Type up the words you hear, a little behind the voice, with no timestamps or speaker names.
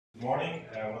Good morning.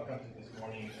 Welcome to this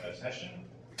morning session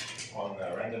on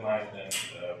randomized and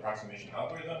approximation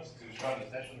algorithms. To start the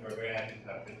session, we're very happy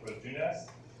to have Petros Drineas.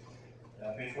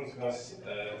 Petros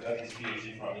got his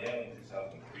PhD from Yale in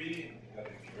 2003, he got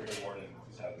the Berkeley Award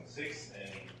in 2006,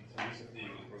 and he recently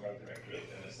was program director at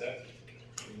NSF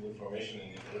in information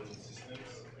and intelligence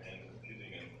systems and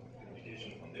computing and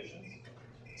communication foundations.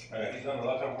 He's done a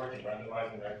lot of work in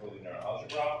randomized numerical linear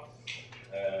algebra,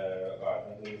 about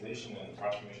randomization and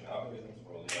approximation algorithms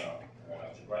for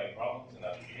algebraic problems and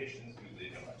applications with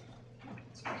data mining.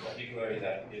 In particular, his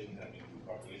applications have included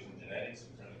population genetics,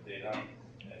 return of data,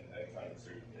 and climate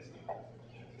survey testing.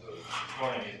 So this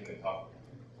morning he's going to talk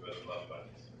to us a lot about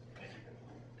this. Thank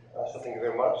you. So thank you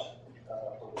very much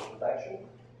for the introduction.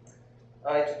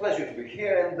 It's a pleasure to be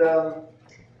here, and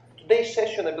today's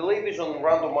session, I believe, is on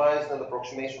randomized and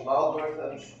approximation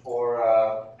algorithms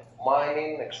for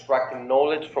mining, extracting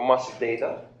knowledge from massive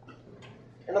data.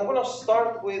 And I'm going to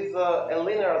start with a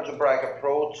linear algebraic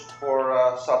approach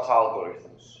for such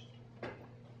algorithms.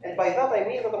 And by that I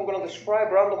mean that I'm going to describe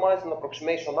randomized and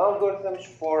approximation algorithms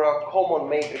for common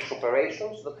matrix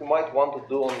operations that you might want to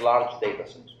do on large data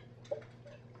sets.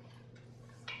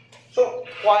 So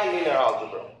why linear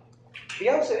algebra? The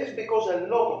answer is because a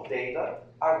lot of data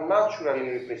are naturally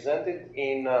represented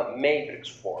in matrix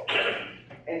form.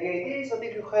 And the idea is that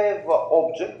if you have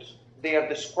objects, they are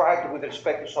described with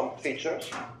respect to some features.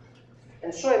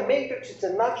 And so a matrix is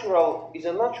a natural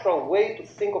way to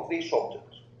think of these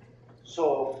objects.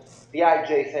 So the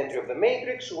ijth entry of the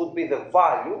matrix would be the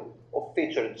value of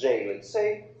feature j, let's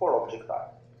say, for object I.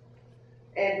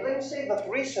 And let me say that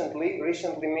recently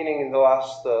meaning in the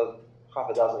last half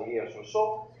a dozen years or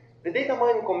so, the data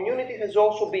mining community has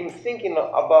also been thinking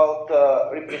about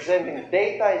representing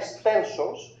data as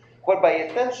tensors, whereby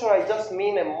a tensor I just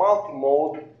mean a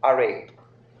multi-mode array.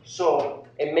 So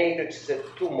a matrix is a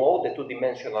two-mode, a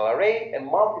two-dimensional array. A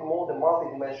multi-mode, a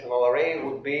multi-dimensional array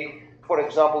would be, for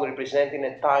example, representing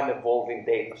a time-evolving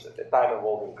data set, a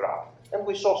time-evolving graph. And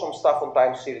we saw some stuff on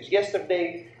time series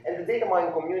yesterday, and the data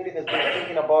mining community has been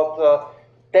thinking about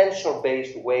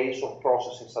tensor-based ways of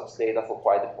processing such data for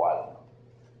quite a while now.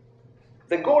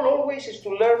 The goal always is to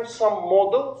learn some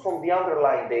model from the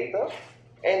underlying data,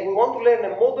 and we want to learn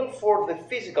a model for the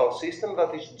physical system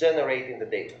that is generating the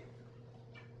data.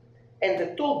 And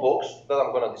the toolbox that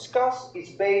I'm going to discuss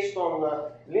is based on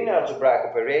linear algebraic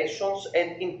operations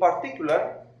and, in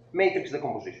particular, matrix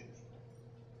decompositions.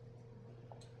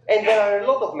 And there are a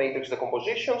lot of matrix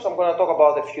decompositions. I'm going to talk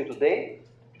about a few today.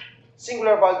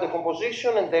 Singular value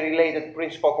decomposition and the related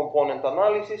principal component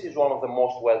analysis is one of the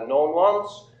most well-known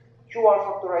ones. QR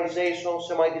factorization,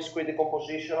 semi-discrete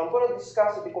decomposition. I'm going to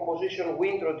discuss the decomposition we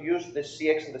introduced, the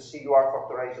CX and the CUR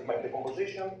factorization by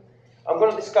decomposition. I'm not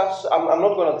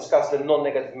going to discuss the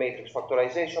non-negative matrix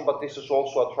factorization, but this has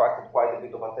also attracted quite a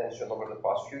bit of attention over the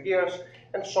past few years,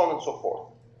 and so on and so forth.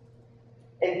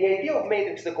 And the idea of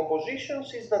matrix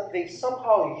decompositions is that they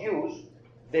somehow use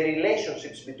the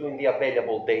relationships between the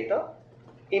available data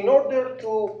in order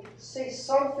to say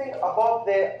something about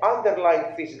the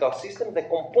underlying physical system, the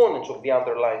components of the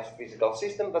underlying physical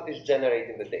system that is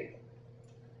generating the data.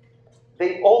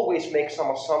 They always make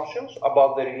some assumptions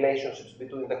about the relationships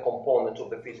between the components of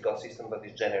the physical system that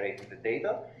is generating the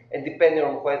data, and depending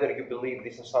on whether you believe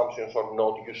these assumptions or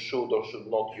not, you should or should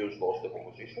not use those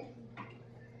decompositions.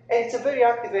 And it's a very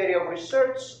active area of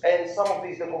research, and some of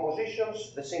these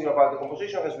decompositions, the singular value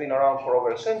decomposition, has been around for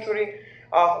over a century,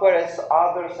 whereas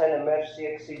others, NMF,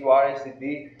 CX, CUR,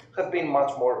 SDD, have been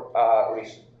much more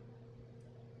recent.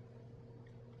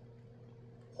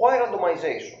 Why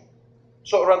randomization?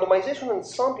 So randomization and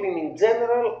sampling in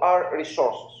general are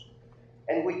resources,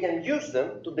 and we can use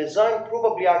them to design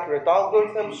provably accurate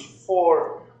algorithms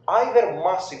for either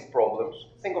massive problems,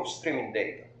 think of streaming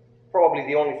data. Probably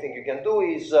the only thing you can do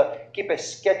is keep a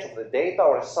sketch of the data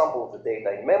or a sample of the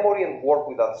data in memory and work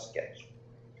with that sketch.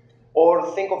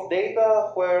 Or think of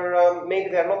data where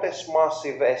maybe they are not as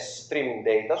massive as streaming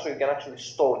data, so you can actually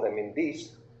store them in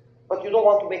disk, but you don't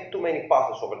want to make too many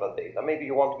passes over that data. Maybe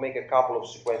you want to make a couple of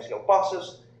sequential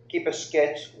passes, keep a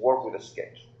sketch, work with a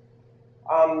sketch.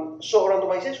 So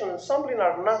randomization and sampling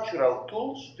are natural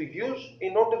tools to use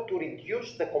in order to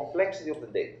reduce the complexity of the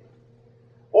data.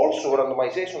 Also,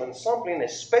 randomization and sampling,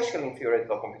 especially in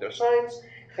theoretical computer science,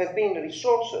 have been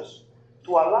resources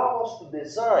to allow us to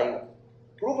design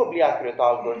provably accurate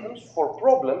algorithms for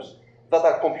problems that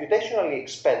are computationally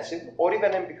expensive or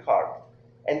even NP hard.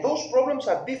 And those problems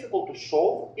are difficult to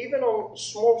solve even on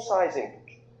small size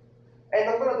inputs. And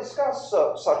I'm going to discuss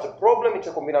such a problem. It's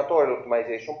a combinatorial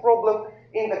optimization problem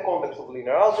in the context of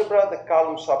linear algebra, the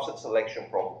column subset selection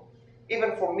problem.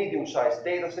 Even for medium-sized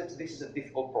data sets, this is a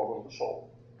difficult problem to solve.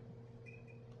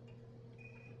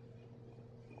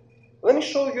 Let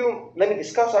me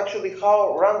discuss actually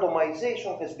how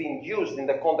randomization has been used in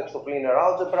the context of linear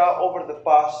algebra over the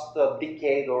past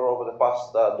decade or over the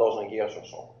past dozen years or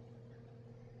so.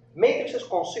 Matrices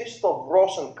consist of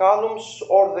rows and columns,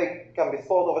 or they can be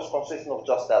thought of as consisting of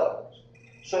just elements.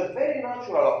 So a very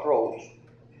natural approach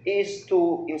is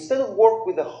to, instead of work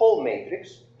with the whole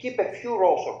matrix, keep a few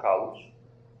rows or columns,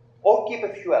 or keep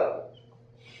a few elements.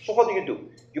 So what do?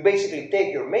 You basically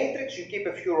take your matrix, you keep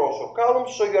a few rows or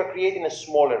columns, so you are creating a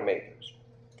smaller matrix.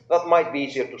 That might be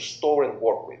easier to store and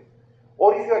work with.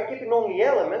 Or if you are keeping only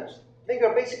elements, then you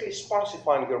are basically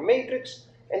sparsifying your matrix,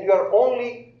 and you are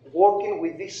only working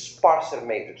with this sparser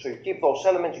matrix. So you keep those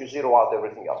elements, you zero out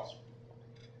everything else.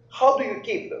 How do you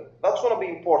keep them? That's going to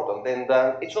be important, and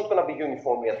it's not going to be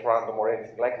uniformly at random or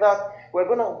anything like that. We're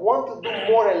going to want to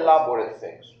do more elaborate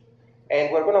things.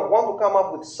 And we're going to want to come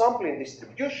up with sampling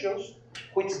distributions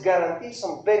which guarantee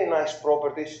some very nice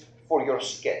properties for your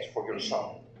sketch, for your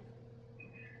sample.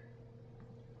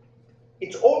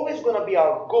 It's always going to be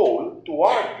our goal to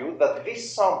argue that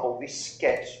this sample, this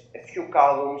sketch, a few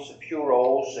columns, a few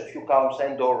rows, a few columns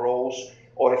and or rows,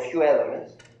 or a few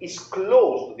elements, is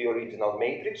close to the original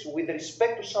matrix with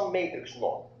respect to some matrix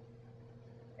norm.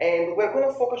 And we're going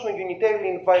to focus on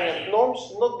unitarily invariant norms,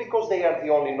 not because they are the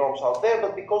only norms out there,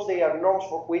 but because they are norms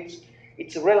for which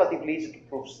it's relatively easy to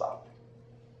prove stuff.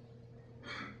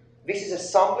 This is a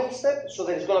sampling step, so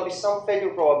there is going to be some failure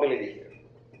probability here.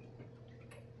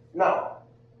 Now,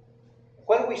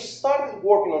 when we started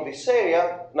working on this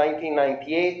area,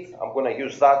 1998, I'm going to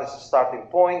use that as a starting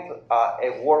point,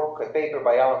 a paper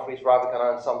by Alan Fries,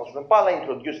 Ravikant, and Santos Vempala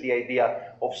introduced the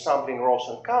idea of sampling rows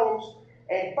and columns.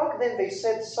 And back then they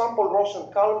said sample rows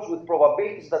and columns with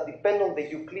probabilities that depend on the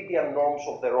Euclidean norms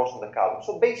of the rows and the columns.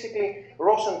 So basically,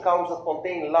 rows and columns that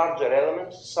contain larger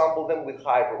elements, sample them with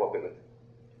high probability.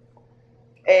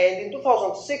 And in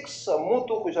 2006,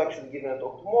 Mutu, who is actually giving a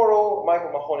talk tomorrow,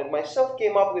 Michael Mahoney and myself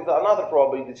came up with another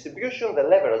probability distribution, the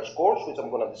leverage scores, which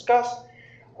I'm going to discuss,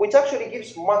 which actually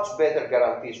gives much better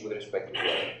guarantees with respect to the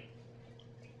other.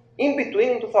 In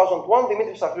between, in 2001,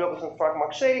 Dimitris Achliopoulos and Frank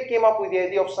Maxeri came up with the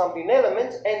idea of sampling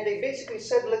elements, and they basically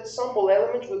said, let's sample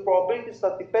elements with probabilities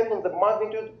that depend on the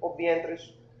magnitude of the entries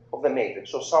of the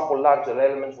matrix. So sample larger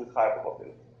elements with high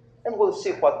probability. And we'll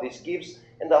see what this gives,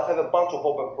 and I'll have a bunch of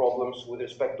open problems with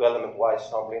respect to element-wise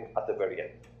sampling at the very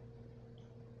end.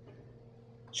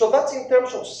 So that's in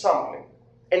terms of sampling.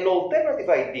 An alternative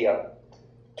idea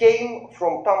came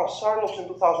from Thomas Sarlos in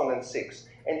 2006.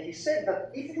 And he said that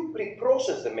if you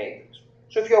pre-process the matrix,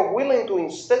 so if you are willing to,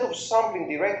 instead of sampling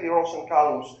directly rows and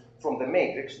columns from the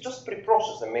matrix, just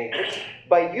pre-process the matrix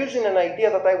by using an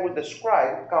idea that I will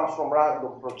describe, comes from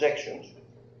random projections,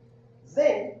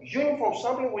 then uniform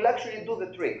sampling will actually do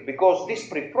the trick, because this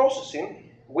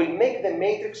pre-processing will make the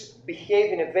matrix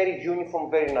behave in a very uniform,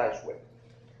 very nice way.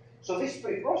 So this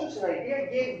pre-processing idea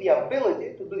gave the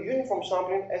ability to do uniform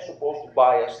sampling as opposed to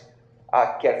biased,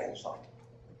 careful sampling.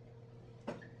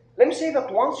 Let me say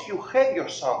that once you have your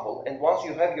sample and once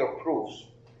you have your proofs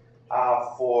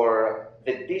for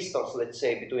the distance, let's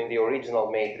say, between the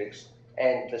original matrix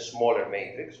and the smaller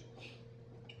matrix,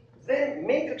 then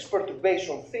matrix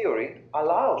perturbation theory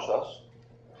allows us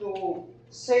to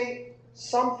say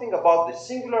something about the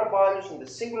singular values and the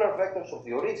singular vectors of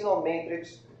the original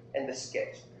matrix and the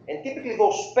sketch. And typically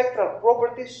those spectral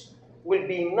properties will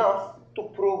be enough to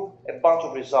prove a bunch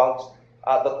of results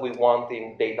that we want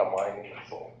in data mining and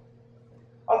so on.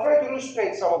 I'll try to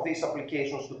illustrate some of these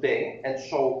applications today and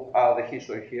show the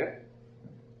history here.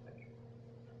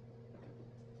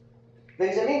 There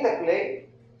is an interplay.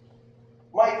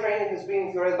 My training has been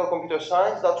in theoretical computer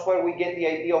science. That's where we get the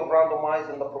idea of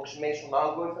randomized and approximation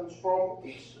algorithms from.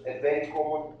 It's a very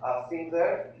common thing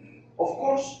there. Of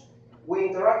course, we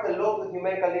interact a lot with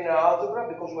numerical linear algebra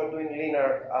because we're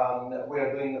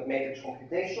doing matrix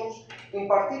computations. In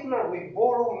particular, we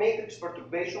borrow matrix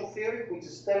perturbation theory, which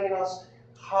is telling us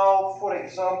how, for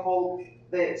example,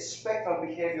 the spectral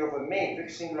behavior of a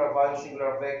matrix, singular values,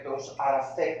 singular vectors, are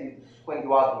affected when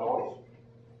you add noise.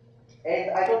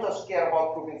 And I don't just care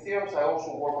about proving theorems, I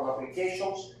also work on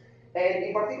applications. And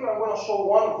in particular, I'm going to show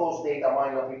one of those data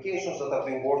mining applications that I've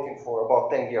been working for about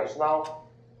 10 years now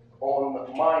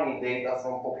on mining data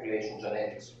from population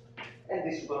genetics. And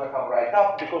this is going to come right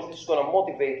up because this is going to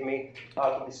motivate me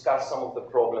to discuss some of the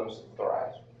problems that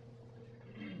arise.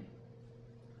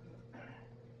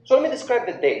 So let me describe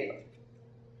the data.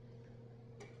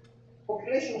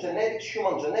 Population genetics,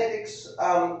 human genetics,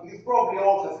 you probably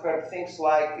all have heard things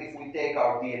like if we take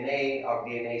our DNA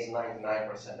is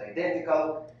 99%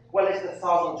 identical. Well, as the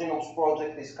 1,000 Genomes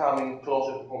project is coming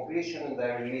closer to completion and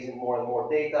they're releasing more and more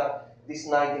data, this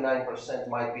 99%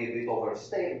 might be a bit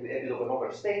of an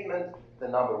overstatement. The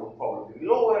number would probably be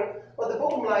lower. But the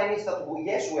bottom line is that,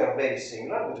 yes, we are very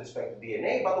similar with respect to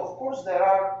DNA, but of course there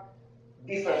are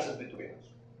differences between us.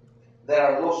 There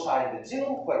are loci in the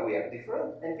genome where we are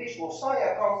different, and these loci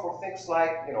account for things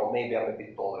like, maybe I'm a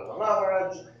bit taller than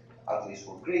average, at least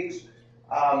for Greeks.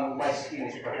 My skin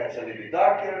is perhaps a little bit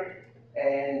darker,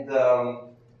 and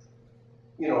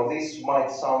this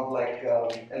might sound like a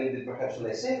little bit perhaps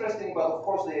less interesting, but of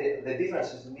course the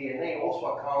differences in DNA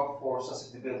also account for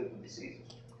susceptibility to diseases.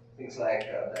 Things like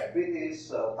diabetes,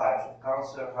 types of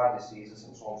cancer, heart diseases,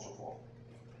 and so on and so forth.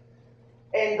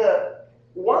 And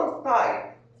one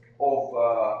type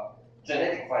of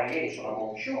genetic variation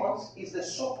among humans is the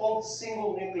so-called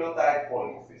single nucleotide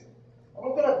polymorphism. I'm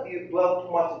not going to dwell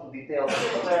too much into details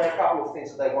here, but there are a couple of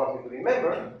things that I want you to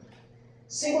remember.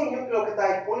 Single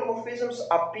nucleotide polymorphisms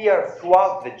appear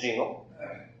throughout the genome,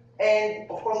 and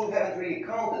of course we haven't really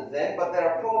counted them, but there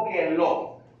are probably a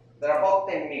lot. There are about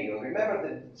 10 million. Remember,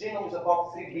 the genome is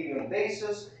about 3 billion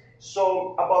bases,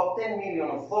 so about 10 million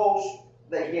of those,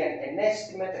 again, an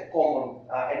estimate, a common,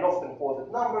 an often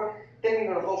quoted number, 10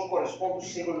 million of those correspond to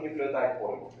single nucleotide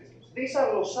polymorphisms. These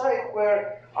are loci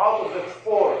where out of the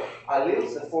 4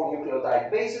 alleles, the 4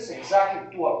 nucleotide bases,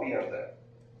 exactly 2 appear there.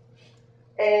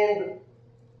 And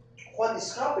what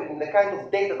is happening, the kind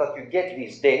of data that you get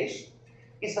these days,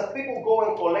 is that people go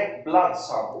and collect blood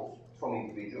samples from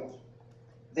individuals.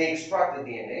 They extract the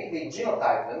DNA, they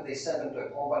genotype them, they send them to a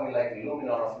company like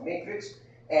Illumina or Matrix,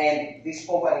 and this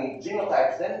company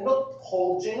genotypes them, not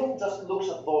whole genome, just looks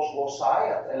at those loci,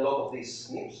 at a lot of these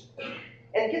SNPs,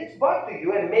 and gets back to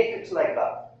you a matrix like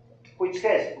that, which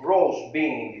has rows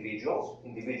being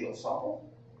individual sample,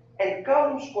 and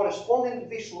columns corresponding to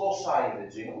these loci in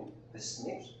the genome, the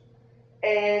SNPs,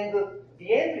 and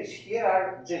the entries here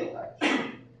are genotypes.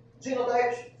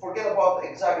 Genotypes, forget about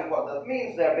exactly what that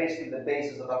means, they're basically the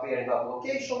bases that appear in that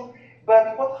location,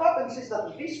 but what happens is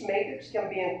that this matrix can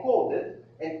be encoded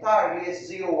entirely as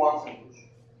 0, 1s, and 2s.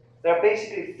 There are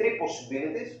basically 3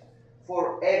 possibilities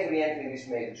for every entry in this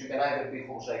matrix. You can either be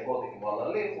homozygotic in one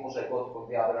allele, homozygotic on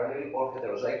the other allele, or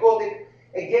heterozygotic.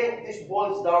 Again, this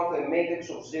boils down to a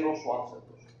matrix of 0s, 1s, and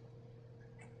 2s.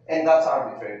 And that's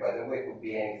arbitrary, by the way, it could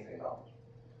be anything else.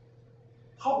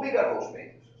 How big are those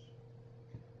matrices?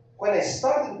 When I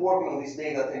started working on this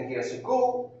data 10 years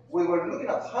ago, we were looking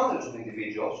at hundreds of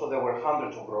individuals, so there were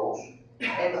hundreds of rows,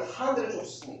 and hundreds of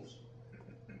SNPs.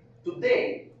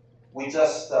 Today, we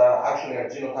just actually are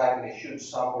genotyping a huge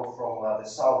sample from the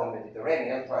southern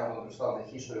Mediterranean, trying to understand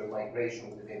the history of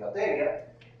migration within that area.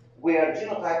 We are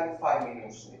genotyping 5 million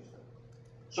SNPs.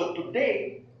 So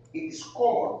today, it is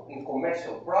common in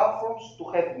commercial platforms to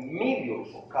have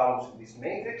millions of columns in this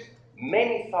matrix,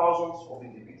 many thousands of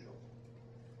individuals.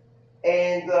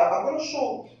 And I'm going to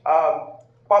show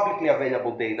publicly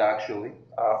available data, actually,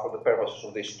 for the purposes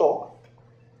of this talk.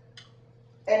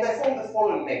 And I formed the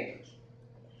following matrix.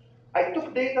 I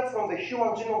took data from the Human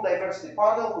Genome Diversity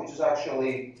Panel, which is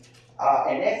actually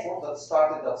an effort that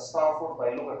started at Stanford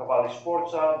by Luca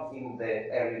Cavalli-Sforza in the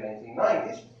early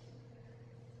 1990s.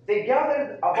 They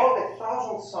gathered about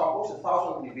 1,000 samples,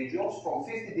 1,000 individuals from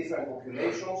 50 different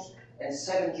populations and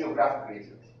 7 geographic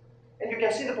regions. And you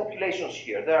can see the populations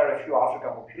here. There are a few African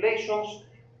populations,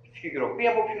 a few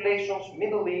European populations,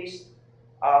 Middle East,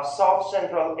 South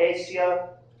Central Asia,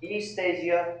 East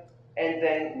Asia, and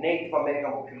then Native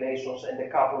American populations and a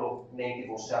couple of Native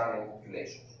Oceanian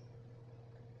populations.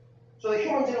 So the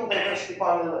Human Genome Diversity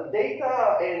Panel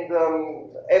data, and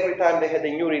every time they had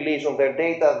a new release on their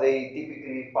data, they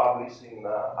typically publish in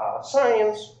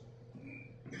Science.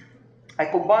 I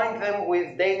combined them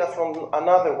with data from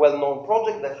another well-known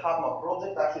project, the HAPMA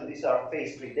project. Actually, these are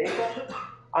phase 3 data.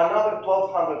 Another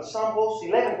 1,200 samples,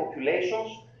 11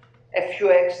 populations, a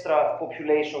few extra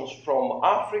populations from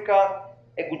Africa,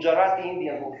 a Gujarati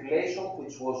Indian population,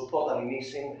 which was totally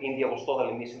missing. India was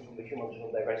totally missing from the Human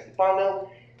Genome Diversity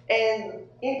Panel. And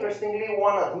interestingly,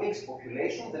 one mixed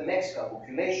population, the Mexican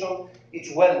population.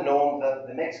 It's well known that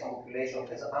the Mexican population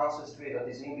has ancestry that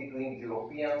is in between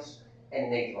Europeans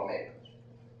and Native Americans.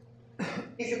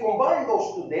 If you combine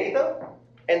those two data,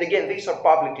 and again, these are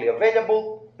publicly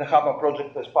available, the HAPMA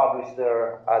project has published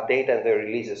their data and their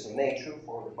releases in Nature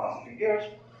for the past few years.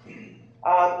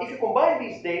 If you combine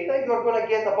these data, you're going to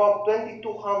get about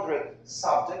 2,200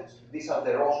 subjects. These are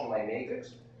the rows in my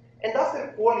matrix. And after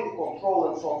quality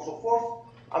control and so on and so forth,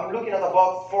 I'm looking at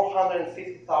about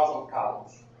 450,000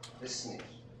 columns, the SNPs.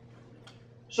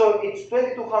 So it's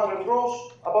 2,200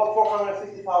 rows, about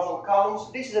 450,000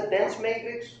 columns. This is a dense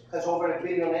matrix, has over 1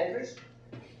 billion entries.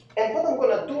 And what I'm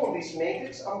going to do on this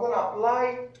matrix, I'm going to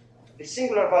apply the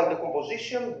singular value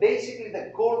decomposition. Basically,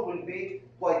 the goal will be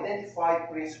to identify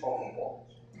principal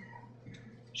components.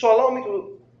 So allow me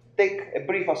to take a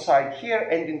brief aside here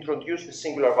and introduce the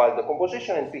singular value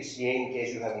decomposition and PCA in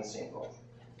case you haven't seen those.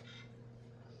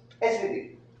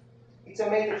 SVD. It's a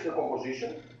matrix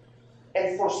decomposition.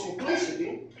 And for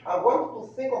simplicity, I want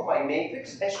to think of my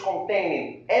matrix as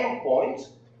containing m points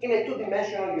in a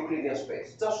two-dimensional Euclidean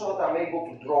space, just so that I'm able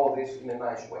to draw this in a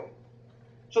nice way.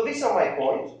 So these are my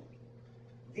points.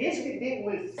 The SVD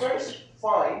will first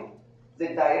find the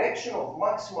direction of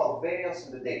maximal variance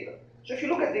in the data. So if you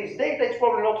look at this data, it's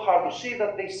probably not hard to see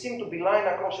that they seem to be lying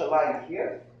across a line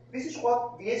here. This is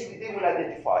what the SVD will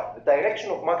identify, the direction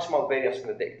of maximal variance in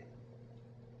the data.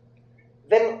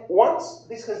 Then once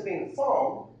this has been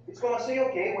found, it's going to say,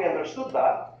 okay, we understood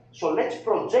that, so let's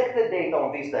project the data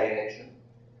on this direction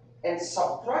and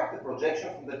subtract the projection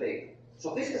from the data.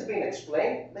 So this has been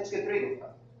explained, let's get rid of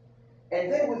that. And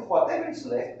then with whatever is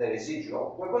left, the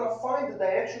residual, we're going to find the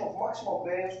direction of maximal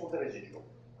variance for the residual.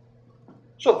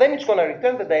 So then it's going to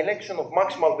return the direction of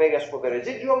maximal variance for the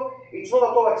residual. It's not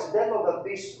at all accidental that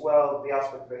this, well, the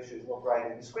aspect ratio is not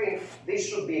right in the screen. This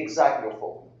should be exactly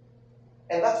orthogonal.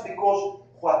 And that's because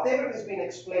whatever has been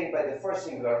explained by the first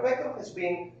singular vector has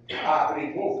been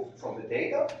removed from the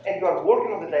data, and you are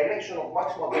working on the direction of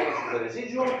maximal variance for the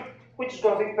residual, which is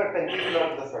going to be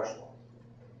perpendicular to the first one.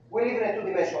 We live in a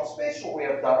two-dimensional space, so we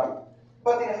are done.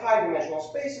 But in a high-dimensional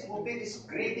space, it will be this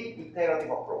greedy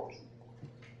iterative approach.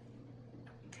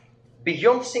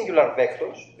 Beyond singular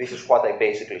vectors, this is what I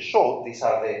basically showed. These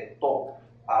are the top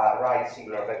right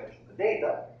singular vectors of the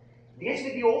data. The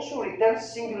SVD also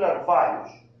returns singular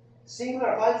values.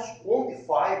 Singular values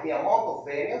quantify the amount of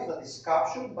variance that is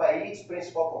captured by each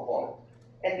principal component.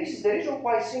 And this is the reason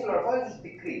why singular values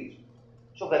decrease.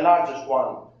 So the largest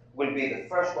one will be the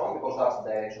first one, because that's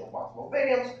the direction of maximal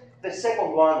variance. The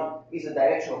second one is the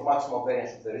direction of maximal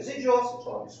variance of the residuals. It's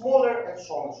going to be smaller, and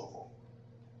so on and so forth.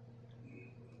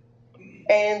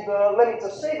 And let me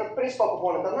just say that principal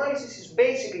component analysis is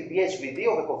basically the SVD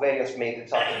of a covariance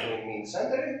matrix after doing mean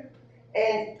centering.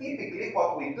 And typically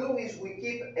what we do is we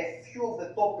keep a few of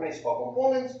the top principal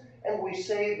components, and we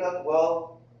say that,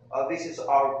 well, this is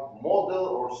our model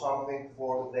or something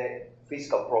for the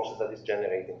physical process that is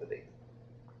generating the data.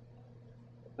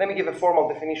 Let me give a formal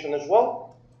definition as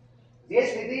well. The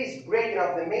SVD is breaking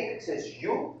up the matrix as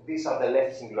U, these are the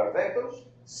left singular vectors,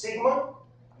 sigma,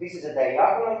 this is a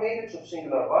diagonal matrix of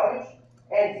singular values,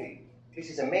 and V, this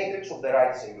is a matrix of the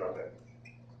right singular vectors.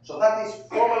 So that is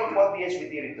formally what the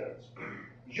SVD returns.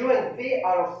 U and V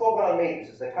are orthogonal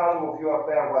matrices. The column of U are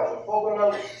pairwise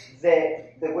orthogonal.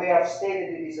 The way I've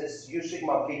stated it is as U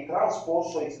sigma V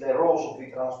transpose, so it's the rows of V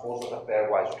transpose that are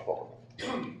pairwise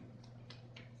orthogonal.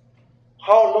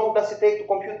 How long does it take to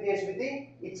compute the SVD?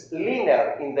 It's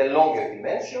linear in the longer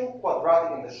dimension,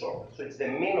 quadratic in the shorter. So it's the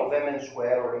mean of mn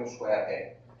square or m square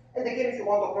n. And again, if you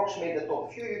want to approximate the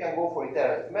top few, you can go for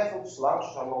iterative methods, Lang's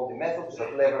or Arnoldi methods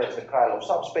that leverage the Krylov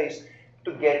subspace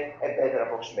to get a better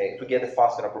approximation, to get a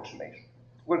faster approximation.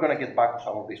 We're going to get back to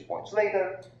some of these points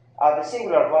later. The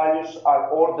singular values are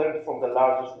ordered from the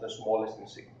largest to the smallest in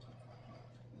sigma.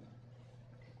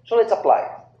 So let's apply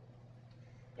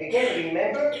it. Again,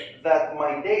 remember that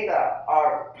my data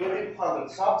are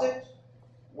 2,200 subjects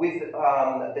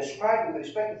described with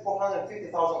respect to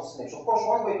 450,000 SNPs. Of course,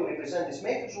 one way to represent this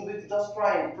matrix would be to just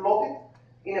try and plot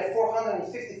it in a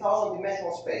 450,000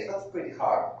 dimensional space. That's pretty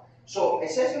hard. So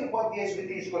essentially what the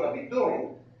SVD is going to be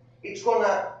doing, it's going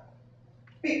to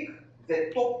pick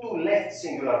the top two left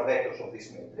singular vectors of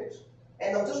this matrix,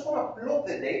 and I'm just going to plot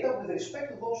the data with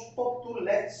respect to those top two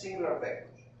left singular vectors.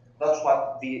 That's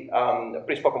what the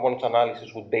principal components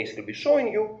analysis would basically be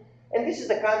showing you, and this is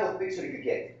the kind of picture you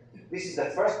get. This is the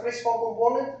first principal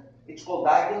component. It's called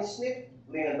eigensnip.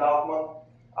 Lin and Altman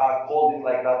called it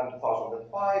like that in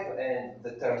 2005, and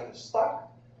the term is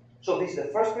stuck. So this is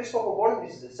the first principal component.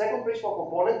 This is the second principal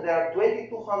component. There are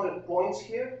 2,200 points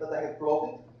here that I have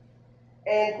plotted.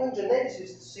 And when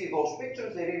geneticists see those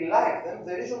pictures, they really like them.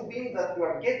 The reason being that you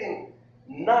are getting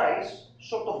nice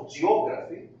sort of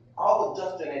geography out of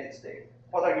just genetics data.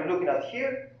 What are you looking at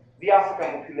here? The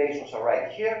African populations are right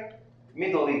here.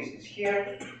 Middle East is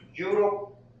here.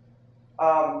 Europe,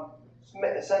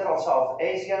 Central South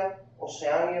Asia,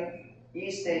 Oceania,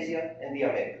 East Asia, and the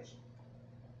Americas.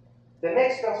 The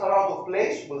Mexicans are out of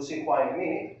place. We'll see why in a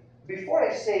minute. Before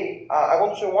I say, I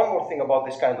want to say one more thing about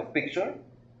this kind of picture.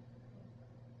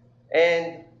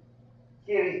 And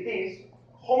here it is.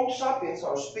 Homo sapiens,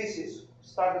 our species,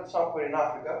 started somewhere in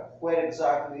Africa, where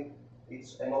exactly,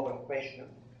 it's an open question,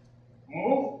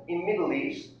 moved in Middle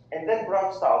East, and then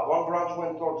branched out. One branch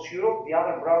went towards Europe, the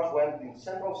other branch went in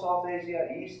Central South Asia,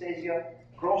 East Asia,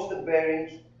 crossed the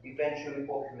Berings, eventually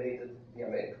populated the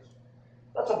Americas.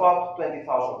 That's about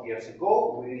 20,000 years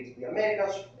ago. We reached the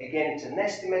Americas. Again, it's an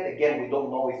estimate. Again, we don't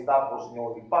know if that was the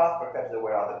only path. Perhaps there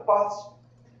were other paths.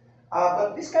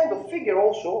 But this kind of figure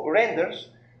also renders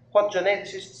what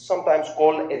geneticists sometimes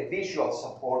call a visual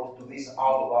support to this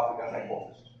out of Africa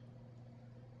hypothesis.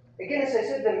 Again, as I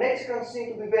said, the Mexicans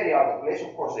seem to be very out of place.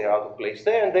 Of course, they are out of place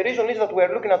there. And the reason is that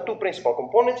we're looking at two principal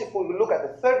components. If we look at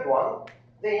the third one,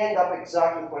 they end up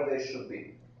exactly where they should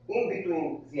be, in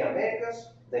between the Americas,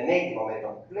 the Native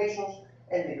American populations,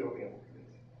 and the European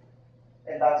population.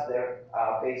 And that's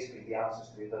basically the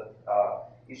ancestry that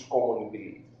is commonly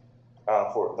believed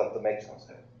that the Mexicans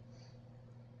have.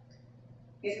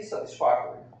 Is this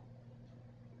satisfactory?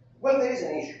 Well, there is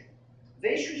an issue.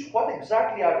 The issue is what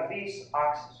exactly are these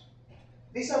axes?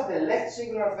 These are the left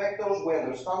singular vectors. We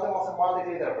understand them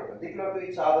mathematically. They're perpendicular to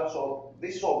each other, so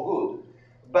this is all good.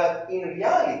 But in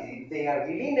reality, they are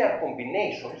linear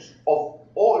combinations of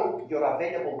all your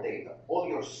available data, all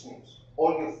your SNPs,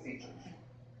 all your features.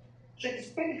 So it's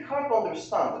pretty hard to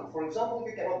understand them. For example,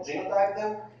 you cannot genotype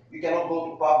them. You cannot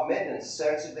go to PubMed and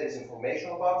search if there is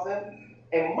information about them.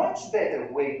 A much better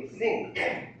way to think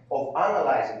of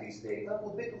analyzing these data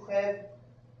would be to have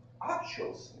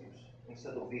actual SNPs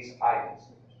instead of these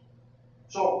eigensNPs.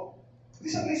 So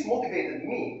this at least motivated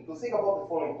me to think about the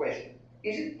following question.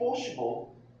 Is it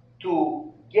possible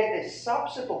to get a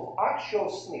subset of actual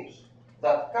SNPs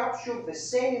that capture the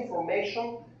same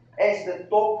information as the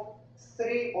top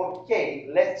 3 or k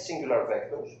left singular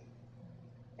vectors?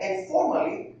 And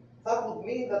formally, that would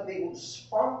mean that they would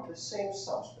span the same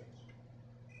subspace.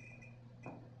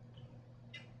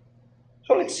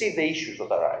 So let's see the issues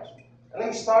that arise. And let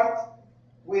me start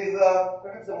with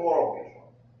perhaps the more obvious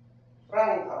one,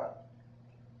 running time.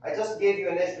 I just gave you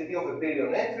an SVD of 1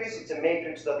 billion entries. It's a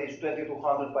matrix that is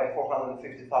 2200 by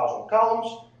 450,000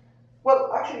 columns.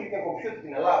 Well, actually, you can compute it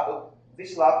in a laptop.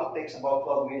 This laptop takes about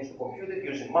 12 minutes to compute it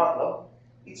using MATLAB.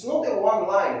 It's not a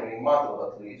one-liner in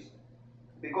MATLAB, at least,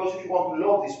 because if you want to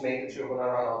load this matrix, you're going to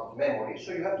run out of memory.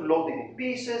 So you have to load it in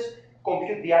pieces,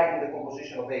 compute the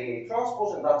eigendecomposition of AA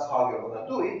transpose, and that's how you're going to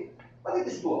do it. But it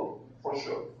is doable, for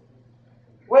sure.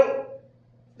 Well,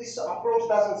 this approach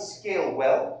doesn't scale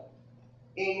well.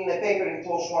 In a paper in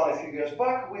PLOS One a few years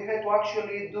back, we had to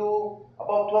actually do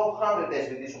about 1,200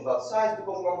 SVDs of that size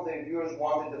because one of the reviewers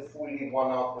wanted a fully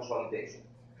one-out consolidation.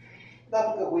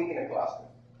 That took a week in a cluster.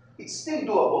 It's still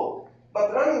doable,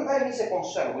 but running time is a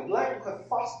concern. We'd like to have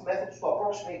fast methods to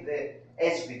approximate the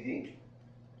SVD,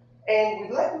 and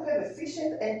we'd like to have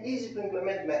efficient and easy to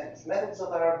implement methods, methods that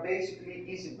are basically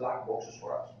easy black boxes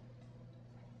for us.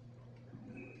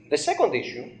 The second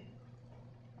issue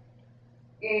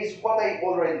is what I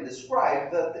already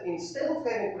described, that instead of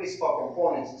having principal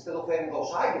components, instead of having those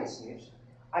eigensNPs,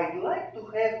 I'd like to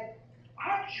have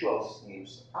actual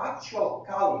SNPs, actual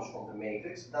columns from the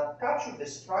matrix that capture the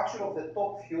structure of the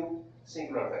top few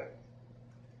singular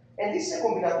vectors. And this is a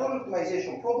combinatorial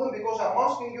optimization problem because I'm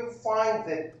asking you to find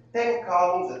the 10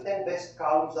 columns, the 10 best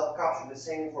columns that capture the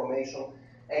same information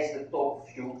as the top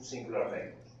few singular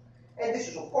vectors. And this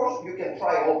is, of course, you can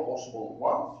try all possible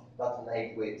ones. That's a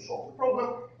naive way to solve the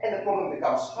problem. And the problem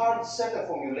becomes hard. Certain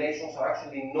formulations are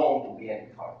actually known to be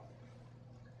anti-hard.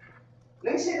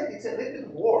 Let me say that it's a little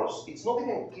bit worse. It's not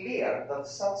even clear that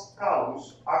such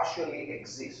columns actually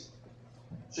exist.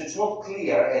 So it's not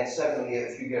clear, and certainly a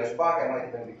few years back, I might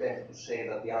even be tempted to say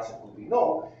that the answer would be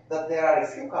no, that there are a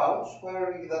few columns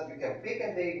that you can pick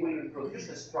and they will reproduce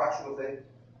the structure of the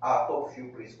top few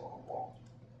principal components.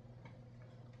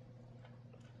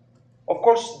 Of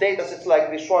course, datasets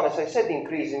like this one, as I said,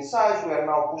 increase in size. We are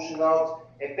now pushing out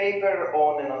a paper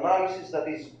on an analysis that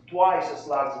is twice as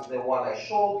large as the one I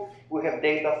showed. We have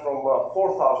data from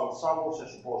 4,000 samples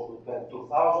as opposed to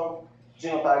 22,000,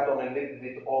 genotyped on a little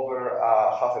bit over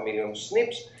 500,000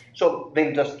 SNPs. So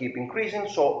they'll just keep increasing.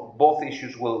 So both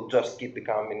issues will just keep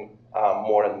becoming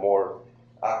more and more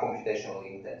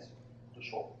computationally intensive to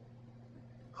solve.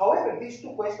 However, these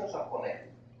two questions are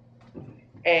connected.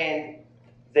 And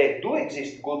there do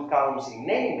exist good columns in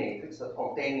any matrix that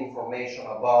contain information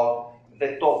about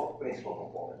the top principal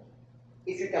component.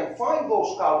 If you can find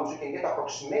those columns, you can get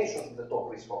approximations of the top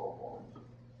principal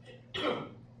component.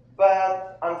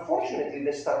 But unfortunately,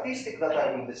 the statistic that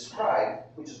I will describe,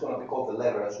 which is going to be called the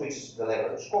leverage, which is the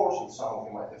leverage scores, and some of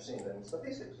you might have seen them in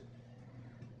statistics,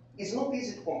 is not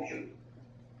easy to compute.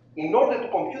 In order to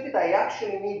compute it, I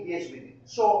actually need the SVD.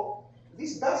 So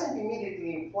this doesn't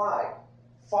immediately imply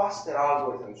faster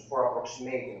algorithms for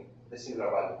approximating the singular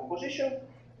value decomposition,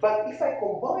 but if I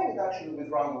combine it actually with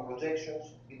random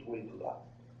projections, it will do that.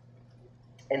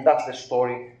 And that's the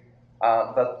story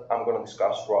that I'm going to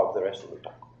discuss throughout the rest of the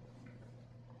talk.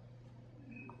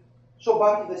 So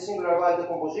back to the singular value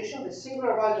decomposition. The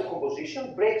singular value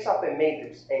decomposition breaks up a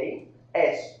matrix A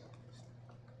as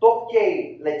top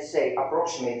k, let's say,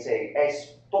 approximates A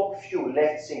as top few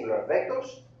left singular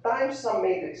vectors times some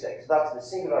matrix X. That's the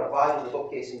singular value, the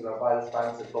top k singular values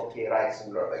times the top k right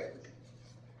singular vectors.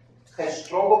 Has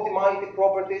strong optimality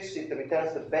properties. It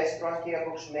returns the best rank K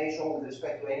approximation with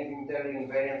respect to any unitary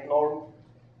invariant norm.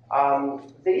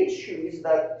 The issue is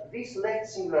that these left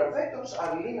singular vectors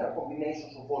are linear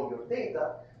combinations of all your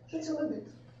data, so it's a little bit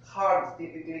hard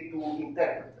typically to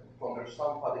interpret them, to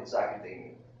understand what exactly they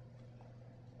mean.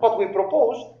 What we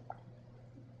proposed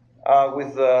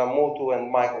with Motu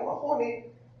and Michael Mahoney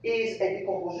is a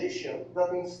decomposition that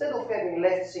instead of having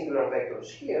left singular vectors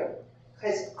here,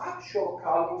 has actual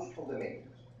columns from the matrix.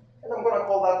 And I'm going to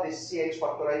call that the CX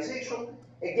factorization.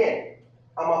 Again,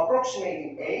 I'm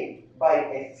approximating A by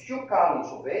a few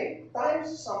columns of A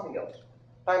times something else,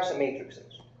 times a matrix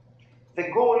X.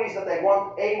 The goal is that I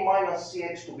want A minus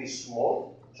CX to be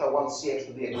small, so I want CX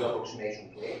to be a good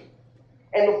approximation to A.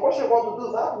 And of course I want to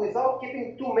do that without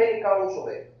keeping too many columns of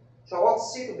A. So I want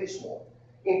C to be small.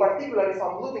 In particular, if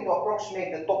I'm looking to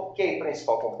approximate the top K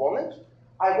principal component,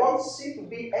 I want C to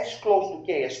be as close to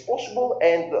K as possible,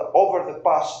 and over the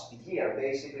past year,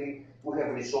 basically, we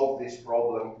have resolved this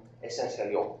problem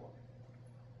essentially optimally.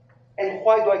 And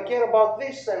why do I care about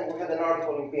this? And we had an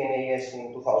article in PNAS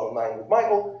in 2009 with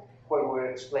Michael, where we were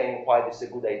explaining why this is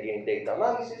a good idea in data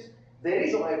analysis. The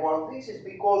reason I want this is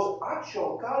because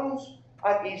actual columns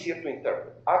are easier to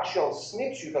interpret. Actual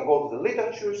SNPs, you can go to the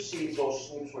literature, see if those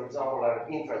SNPs, for example, are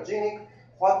intragenic,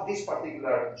 what this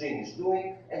particular gene is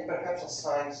doing, and perhaps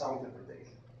assign some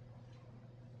interpretation.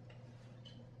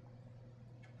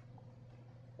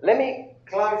 Let me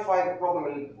clarify the problem a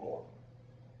little bit more.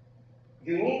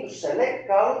 You need to select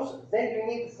columns, then you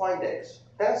need to find X.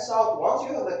 Turns out, once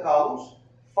you have the columns,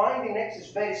 finding X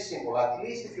is very simple, at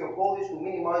least if your goal is to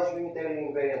minimize unitary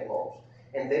invariant norms.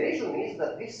 And the reason is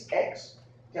that this X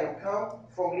can come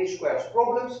from least squares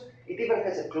problems. It even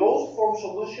has a closed form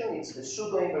solution. It's the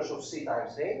pseudo-inverse of C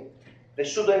times A. The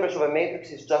pseudo-inverse of a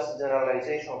matrix is just a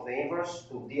generalization of the inverse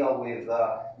to deal with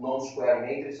non-square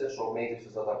matrices or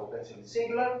matrices that are potentially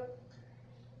singular.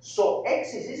 So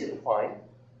X is easy to find.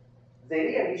 The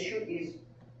real issue is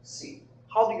C.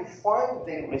 How do you find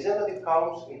the representative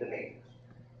columns in the matrix?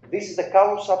 This is the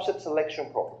column subset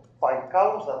selection problem. Find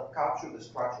columns that capture the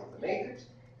structure of the matrix.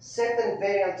 Certain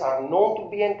variants are known to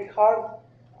be NP-hard.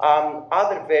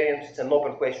 Other variants, it's an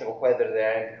open question of whether they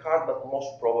are NP-hard, but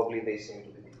most probably they seem to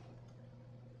be different.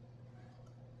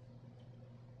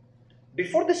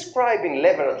 Before describing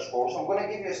leverage scores, I'm going to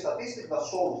give you a statistic that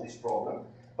solves this problem.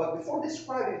 But before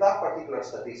describing that particular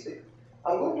statistic,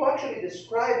 I'm going to actually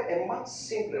describe a much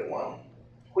simpler one,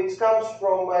 which comes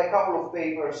from a couple of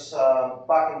papers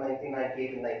back in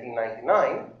 1998 and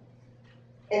 1999.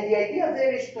 And the idea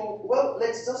there is to, well,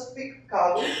 let's just pick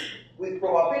columns with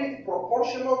probability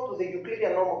proportional to the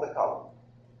Euclidean norm of the column.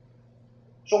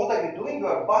 So what are you doing? You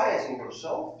are biasing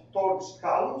yourself towards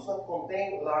columns that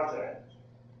contain larger ends.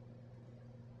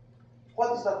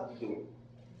 What is that doing?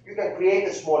 You can create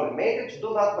a smaller matrix.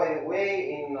 Do that, by the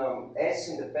way, in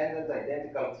S-independent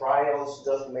identical trials,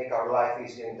 just to make our life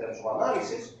easier in terms of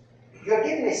analysis. You're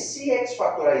getting a CX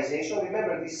factorization.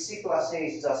 Remember, this C plus A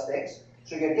is just X.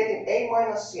 So you're getting A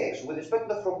minus CX. With respect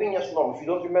to the Frobenius norm, if you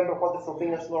don't remember what the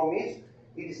Frobenius norm is,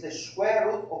 it is the square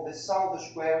root of the sum of the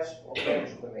squares of the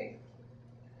elements of the matrix.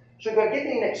 So you're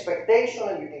getting an expectation,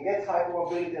 and you can get high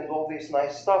probability and all this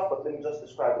nice stuff, but let me just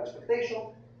describe the expectation.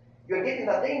 You're getting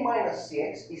that A minus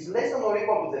CX is less than or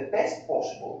equal to the best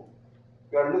possible.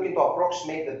 You are looking to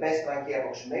approximate the best rank K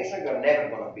approximation. You are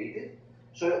never going to beat it.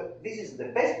 So this is the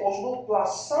best possible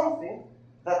plus something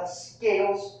that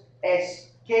scales as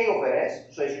K over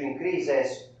S. So as you increase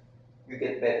S, you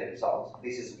get better results.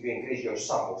 This is, you increase your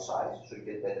sample size, so you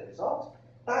get better results,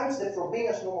 times the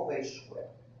Frobenius norm of A squared.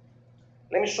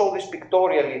 Let me show this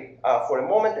pictorially for a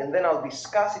moment, and then I'll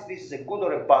discuss if this is a good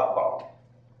or a bad bound.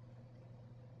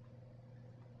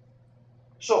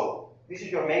 So, this is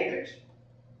your matrix.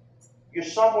 You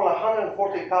sample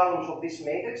 140 columns of this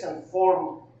matrix and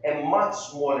form a much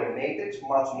smaller matrix,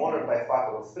 much smaller by a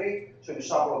factor of 3. So you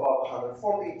sample about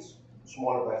 140, it's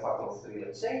smaller by a factor of 3,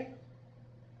 let's say.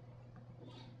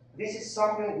 This is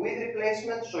sampling with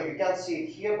replacement, so you can't see it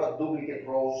here, but duplicate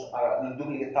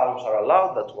columns are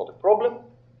allowed, that's not a problem.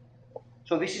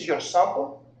 So this is your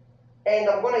sample. And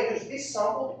I'm going to use this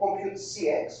sample to compute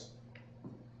Cx,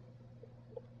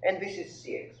 and this is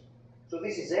Cx. So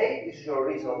this is A, this is your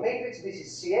original matrix, this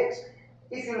is Cx.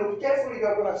 If you look carefully,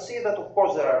 you're going to see that, of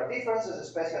course, there are differences,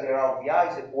 especially around the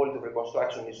i's. The quality of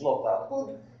reconstruction is not that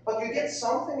good, but you get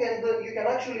something, and you can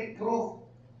actually prove,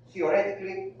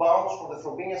 theoretically, bounds for the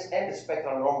Frobenius and the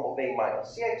spectral norm of A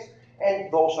minus Cx,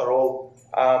 and those are all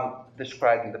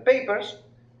described in the papers.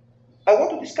 I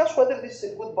want to discuss whether this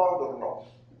is a good bound or not.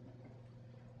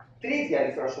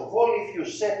 Trivially, first of all, if you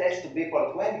set S to be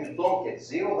equal to n, you don't get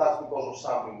 0. That's because of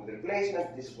sampling with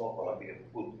replacement. This is not going to be a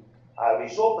good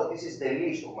result, but this is the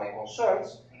least of my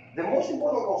concerns. The most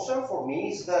important concern for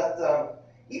me is that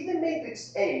if the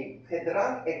matrix A had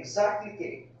rank exactly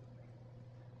K,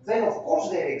 then of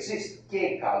course there exist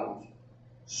K columns,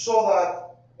 so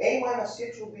that A minus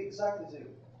Cx would be exactly 0.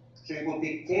 So you could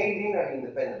take K linearly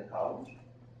independent columns,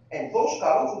 and those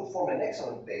columns would form an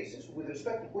excellent basis with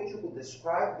respect to which you could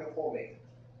describe your whole matrix.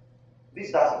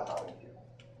 This doesn't happen here.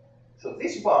 So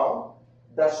this bound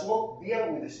does not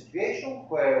deal with the situation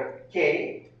where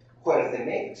where the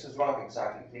matrix is rank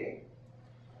exactly K.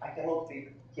 I cannot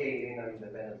pick K linear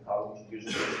independent columns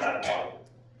using this kind of bound.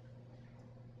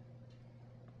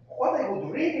 What I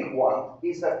would really want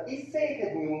is that if A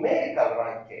had numerical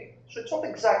rank K, so it's not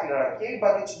exactly rank K,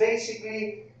 but it's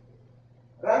basically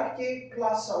rank K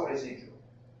plus some residual,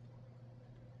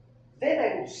 then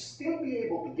I would still be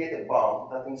able to get a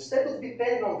bound that instead of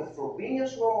depending on the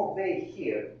Frobenius norm of A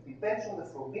here, depends on the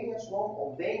Frobenius norm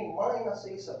of A minus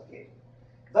A sub K.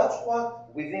 That's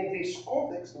what, within this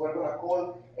context, we're going to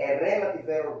call a relative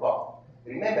error bound.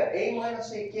 Remember, A minus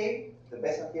AK, the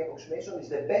best anti approximation, is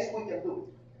the best we can do.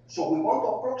 So we want to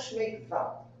approximate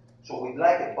that. So we'd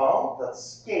like a bound that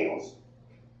scales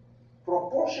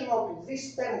proportional to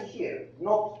this term here,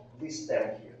 not this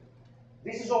term here.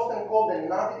 This is often called an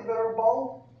additive error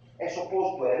bound, as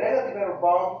opposed to a relative error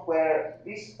bound where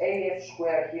this AF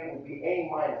squared here would be A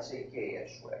minus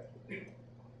AKF squared.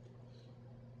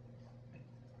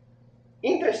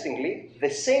 Interestingly,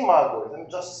 the same algorithm,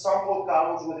 just sample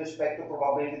columns with respect to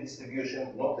probability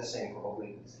distribution, not the same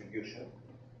probability distribution,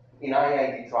 in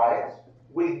IID trials,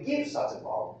 will give such a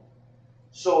bound.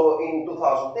 So in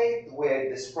 2008, we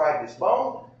described this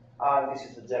bound, and this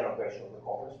is the general version of the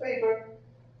conference paper.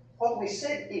 What we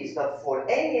said is that for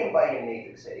any m by n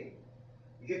matrix A,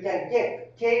 you can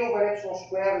get k over epsilon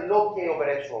squared log k over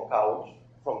epsilon columns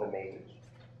from the matrix,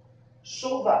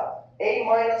 so that A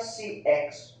minus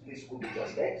Cx, this could be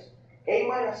just x, A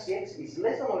minus Cx is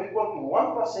less than or equal to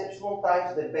 1 plus epsilon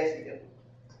times the best you can do.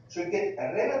 So you get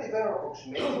a relative error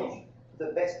approximation to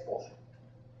the best possible.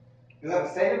 You have a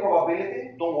failure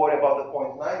probability, don't worry about the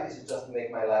 0.9, this is just to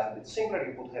make my life a bit simpler.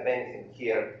 You could have anything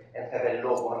here and have a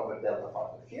log 1 over delta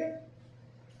factor here.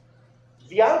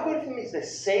 The algorithm is the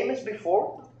same as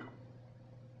before.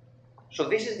 So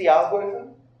this is the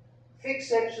algorithm.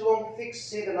 Fix epsilon, fix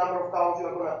C, the number of columns you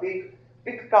are going to pick.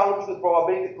 Pick columns with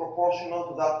probability proportional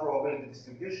to that probability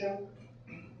distribution,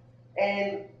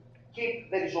 and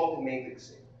keep the resulting matrix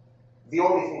C. The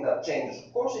only thing that changes,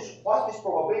 of course, is what this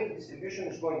probability distribution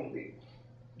is going to be.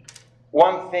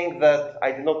 One thing that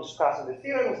I did not discuss in the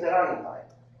theorem is the running time.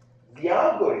 The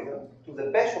algorithm, to the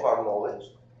best of our knowledge,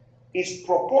 is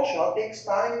proportional, takes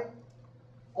time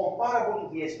comparable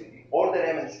to the SVD, order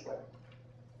mn squared.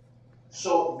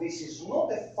 So this is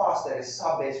not a faster a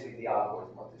sub-SVD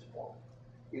algorithm at this point.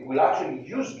 It will actually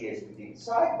use the SVD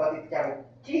inside, but it can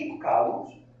keep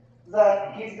columns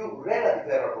that give you relative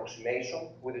error approximation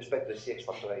with respect to the Cx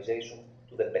factorization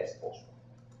to the best possible.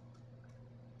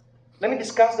 Let me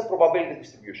discuss the probability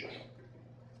distribution.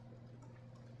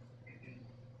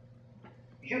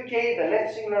 Uk, the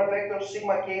left singular vector,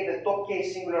 sigma k, the top k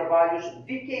singular values,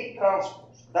 vk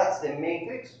transpose, that's the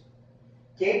matrix,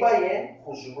 k by n,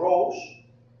 whose rows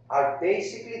are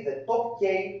basically the top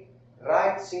k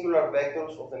right singular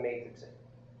vectors of the matrix A.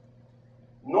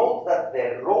 Note that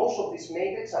the rows of this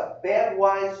matrix are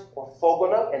pairwise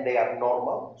orthogonal and they are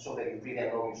normal, so the Euclidean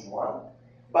norm is 1,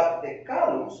 but the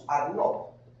columns are not.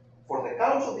 For the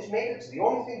columns of this matrix, the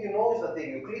only thing you know is that the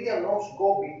Euclidean norms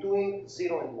go between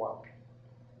 0 and 1.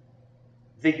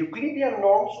 The Euclidean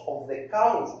norms of the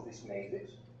columns of this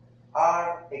matrix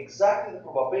are exactly the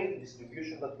probability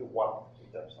distribution that you want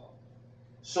in terms of.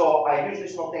 So I use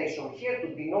this notation here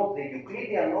to denote the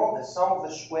Euclidean norm, the sum of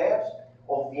the squares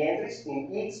of the entries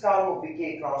in each column of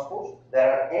Vk transpose.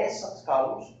 There are n such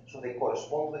columns, so they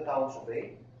correspond to the columns of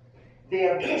A. They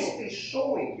are basically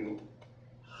showing you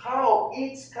how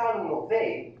each column of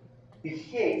A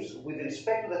behaves with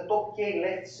respect to the top k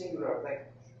left singular vectors.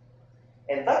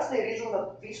 And that's the reason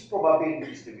that this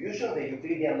probability distribution, the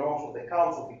Euclidean norms of the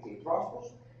columns of Vk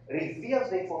transpose, reveals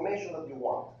the information that you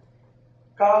want.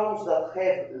 Columns that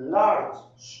have large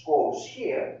scores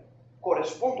here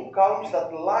correspond to columns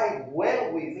that lie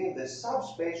well within the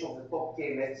subspace of the top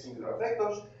k left singular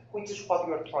vectors, which is what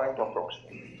we are trying to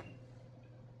approximate.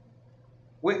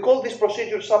 We call this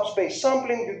procedure subspace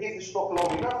sampling. You give this talk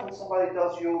long enough and somebody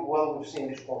tells you, well, we've seen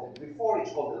this quantity before.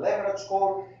 It's called the leverage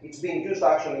score. It's being used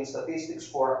actually in statistics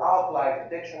for outlier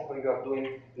detection when you are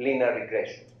doing linear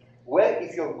regression. Well,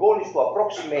 if your goal is to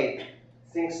approximate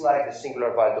things like the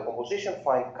singular value decomposition,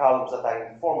 find columns that are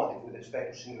informative with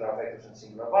respect to singular vectors and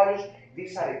singular values,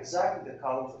 these are exactly the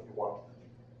columns that you want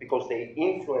because they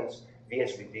influence the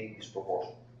SVD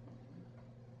disproportion.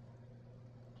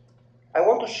 I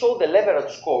want to show the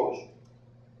leverage scores,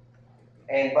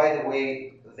 and by the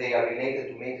way, they are related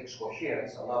to matrix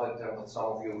coherence, another term that some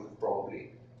of you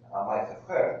probably might have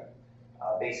heard.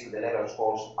 Basically, the leverage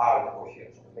scores are the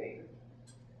coherence of the matrix.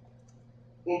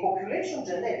 In population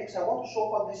genetics, I want to show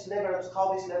how these leverage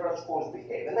scores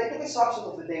behave. And I took a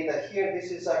subset of the data here.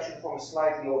 This is actually from a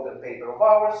slightly older paper of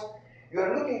ours. You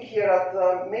are looking here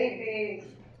at maybe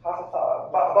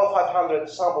about 500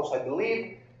 samples, I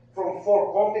believe, from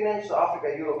 4 continents,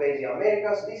 Africa, Europe, Asia,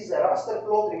 Americas. This is a raster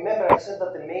plot. Remember, I said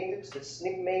that the matrix, the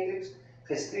SNP matrix,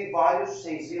 has 3 values,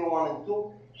 say 0, 1, and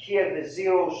 2. Here the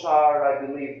zeros are, I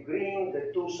believe, green,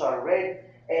 the 2s are red,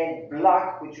 and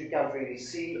black, which you can't really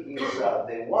see, is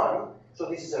the 1. So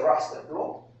this is a raster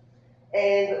plot.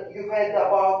 And you had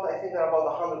about, I think there are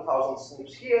about 100,000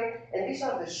 SNPs here, and these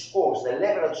are the scores, the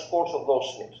leverage scores of those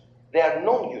SNPs. They are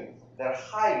non-uniform, they are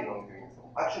highly non-uniform.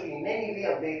 Actually, in any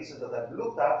real data set that I've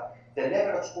looked at, the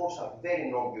leverage scores are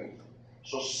very non-uniform.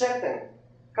 So certain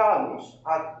columns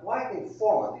are quite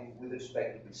informative with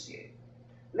respect to PCA.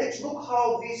 Let's look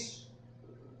how these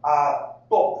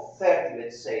top 30,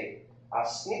 let's say,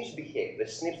 SNPs behave, the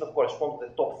SNPs that correspond to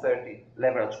the top 30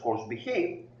 leverage scores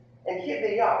behave, and here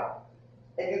they are.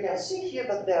 And you can see here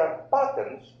that there are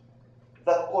patterns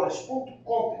that correspond to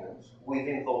continents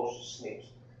within those SNPs.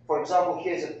 For example,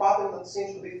 here's a pattern that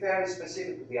seems to be fairly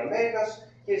specific to the Americas.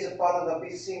 Here's a pattern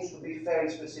that seems to be fairly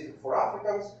specific for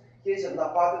Africans. Here's a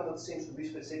pattern that seems to be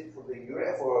specific for the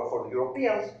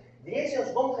Europeans. The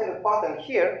Asians don't have a pattern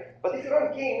here, but if you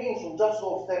run k-means on just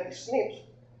those 30 SNPs,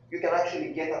 you can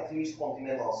actually get at least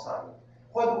continental assignment.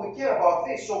 Why do we care about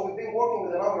this? So we've been working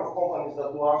with a number of companies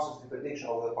that do ancestry prediction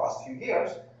over the past few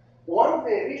years. One of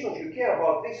the reasons you care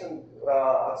about this, and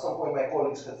at some point my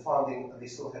colleagues had funding, they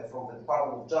still have from the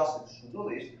Department of Justice to do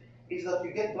this, is that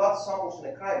you get blood samples in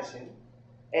a crime scene,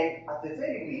 and at the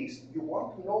very least, you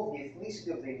want to know the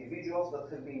ethnicity of the individuals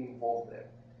that have been involved there.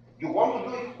 You want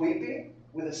to do it quickly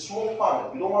with a small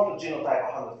panel. You don't want to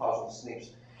genotype 100,000 SNPs,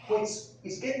 which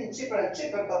is getting cheaper and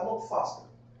cheaper, but not faster.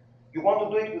 You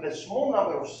want to do it with a small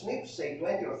number of SNPs, say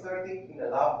 20 or 30 in a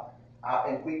lab,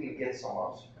 and quickly get some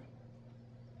answer.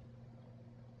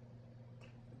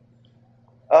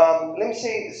 Let me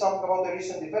say something about the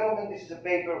recent development. This is a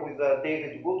paper with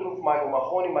David Gutroff, Michael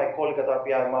Mahoney, my colleague at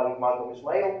RPI, Malik Malcolm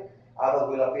Ismail, that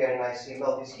will appear in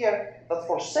ICML this year, that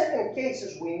for certain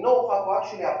cases we know how to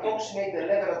actually approximate the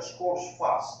leverage scores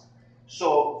fast.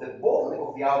 So the bottleneck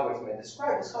of the algorithm I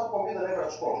described is how to compute the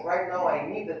leverage scores. Right now I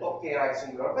need the top k right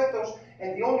singular vectors,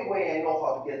 and the only way I know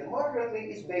how to get them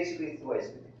accurately is basically through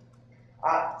SVD.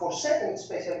 For certain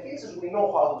special cases, we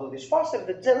know how to do this faster.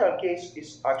 The general case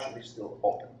is actually still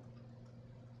open.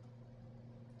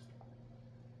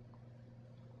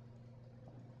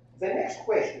 The next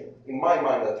question, in my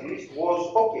mind at least,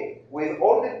 was, okay, with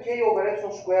ordered k over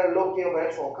epsilon square, log k over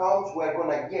epsilon counts, we're going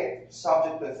to get,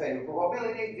 subject to a failure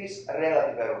probability, this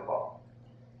relative error bound.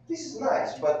 This is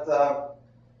nice, but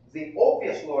the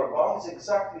obvious lower bound is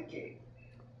exactly k.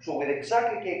 So with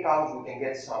exactly k counts, we can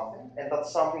get something, and that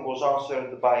something was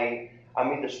answered by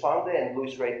Amit Deshpande and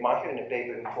Louis Reitmacher in a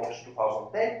paper in Fox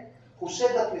 2010, who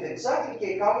said that with exactly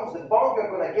k counts, the bound you're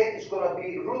going to get is going to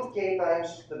be root k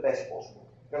times the best possible.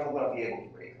 You're not going to be able to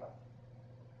break that.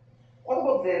 What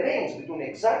about the range between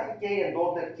exactly k and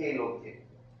ordered k log k?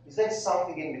 Is there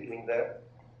something in between there?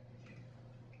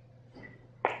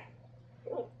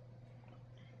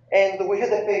 And we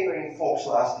had a paper in Fox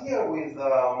last year with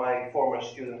my former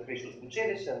student Christos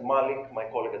Boutsidis and Malik, my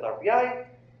colleague at RPI,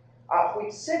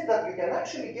 which said that you can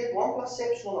actually get 1 plus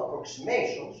epsilon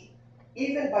approximations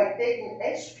even by taking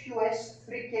as few as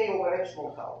 3k over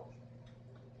epsilon counts.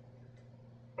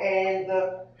 And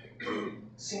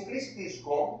simplicity is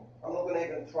gone. I'm not going to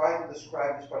even try to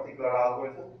describe this particular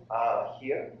algorithm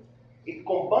here. It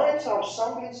combines our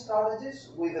sampling strategies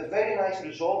with a very nice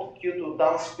result due to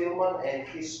Dan Spillman and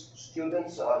his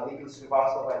students, Nikhil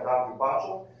Srivastava and Andrew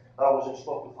Bachel. That was in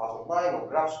stock 2009 on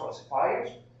graphs classifiers.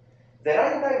 The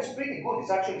running time is pretty good.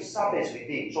 It's actually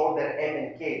sub-SVD. It's order M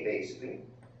and K, basically.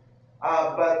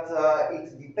 But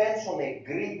it depends on a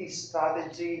greedy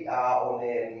strategy,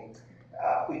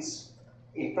 which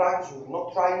in practice we've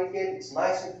not tried it yet. It's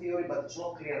nice in theory, but it's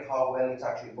not clear how well it's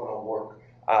actually going to work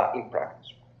in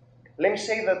practice. Let me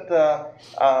say that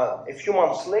a few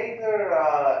months later,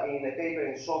 in a paper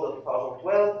in Soda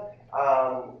 2012,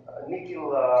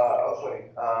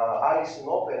 Alice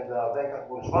Knopp and Venkat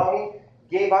Guruswamy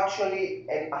gave actually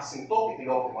an asymptotically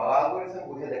optimal algorithm.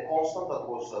 We had a constant that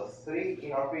was 3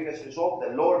 in our previous result. The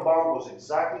lower bound was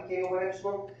exactly k over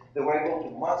epsilon. They were able to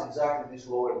match exactly this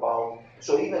lower bound.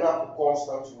 So even up to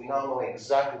constants, we now know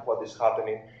exactly what is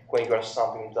happening when you are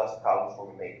sampling just columns from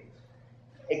a matrix.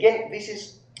 Again, this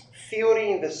is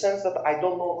theory in the sense that I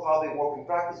don't know how they work in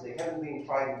practice. They haven't been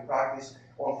tried in practice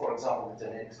on, for example, the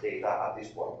genetics data at this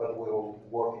point, but we're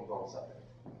working towards that.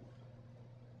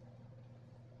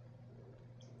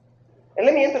 And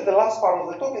let me enter the last part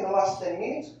of the talk in the last 10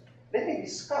 minutes. Let me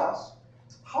discuss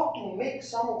how to make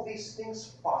some of these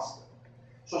things faster.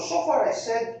 So far I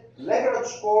said leverage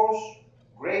scores,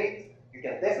 great. You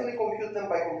can definitely compute them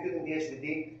by computing the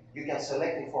SVD. You can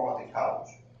select informative columns.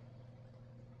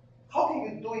 How can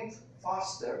you do it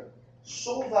faster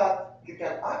so that you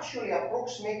can actually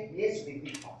approximate the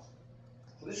SVD faster?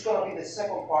 So this is going to be the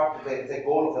second part, the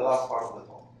goal of the last part of the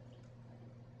talk.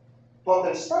 To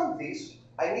understand this,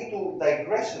 I need to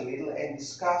digress a little and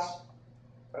discuss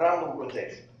random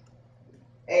projection.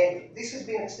 And this has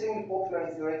been extremely popular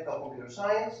in theoretical computer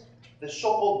science. The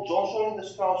so-called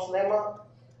Johnson-Lindner-Strauss lemma,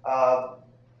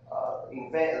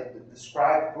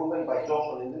 described, proven by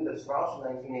Johnson and Lindner-Strauss in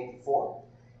 1984.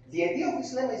 The idea of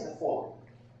this lemma is the following.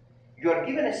 You are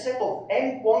given a set of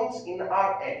n points in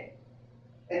Rn,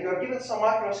 and you are given some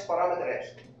accuracy parameter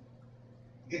epsilon.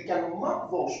 You can map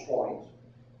those points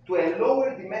to a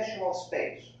lower dimensional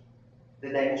space. The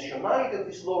dimensionality of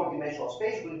this lower dimensional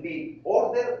space will be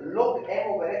order log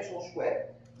m over epsilon squared.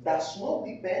 Does not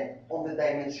depend on the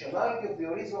dimensionality of the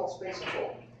original space at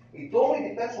all. It only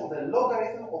depends on the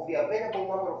logarithm of the available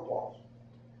number of points.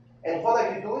 And what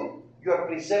are you doing? You are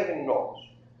preserving norms.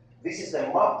 This is the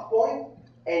mapped point,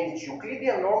 and its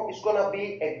Euclidean norm is going to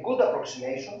be a good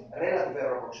approximation, relative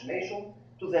error approximation,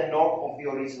 to the norm of the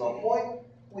original point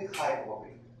with high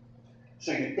probability.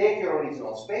 So you take your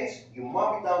original space, you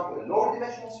map it down to a lower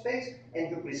dimensional space, and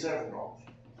you preserve norms.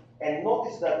 And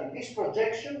notice that in this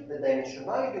projection, the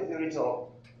dimensionality of the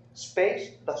original space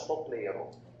does not play a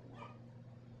role.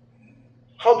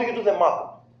 How do you do the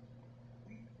mapping?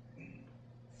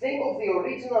 Think of the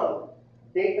original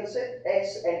dataset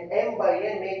as an m by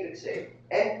n matrix A,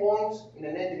 n points in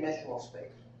an n-dimensional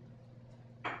space.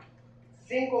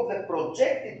 Think of the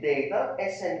projected data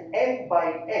as an m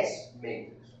by s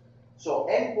matrix. So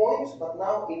n points, but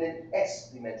now in an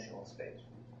s-dimensional space.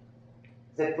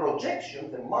 The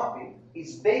projection, the mapping,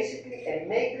 is basically a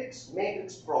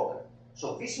matrix-matrix product.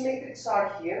 So this matrix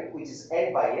R here, which is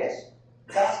n by s,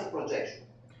 that's the projection.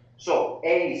 So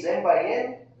A is n by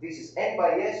n, this is n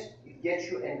by s, it gets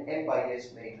you an n by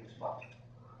s matrix map.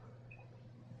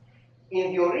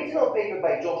 In the original paper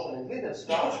by Johnson and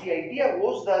Lindner-Strauss, the idea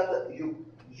was that you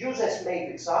use as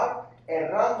matrix R a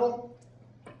random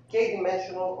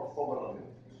k-dimensional orthogonal matrix.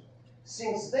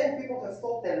 Since then, people have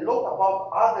thought a lot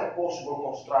about other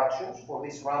possible constructions for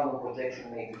this random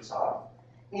projection matrix R,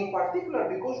 in particular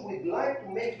because we'd like to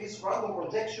make this random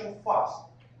projection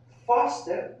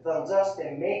faster than just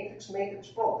a matrix-matrix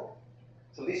product.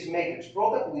 So this matrix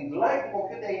product, we'd like to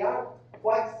compute AR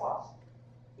quite fast.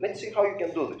 Let's see how you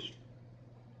can do this.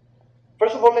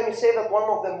 First of all, let me say that one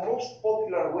of the most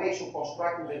popular ways of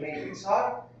constructing the matrix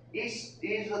R is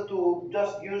to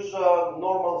just use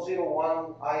normal 0,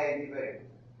 1 IID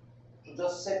variables. So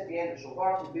just set the entries of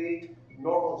R to be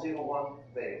normal 0, 1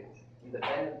 variables,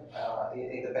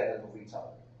 independent of each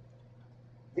other.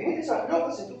 Dimitris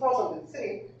Arkliotas in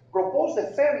 2003 proposed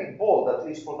a fairly bold, at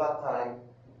least for that time,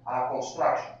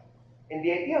 construction. And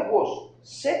the idea was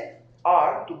set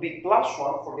R to be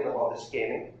 +1, forget about the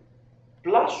scaling,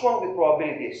 +1 with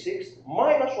probability of 6,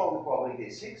 -1 with probability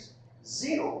of 6,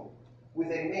 0 with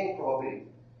the remaining probability.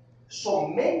 So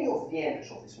many of the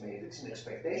entries of this matrix in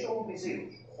expectation will be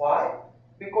zeros. Why?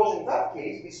 Because in that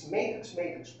case, this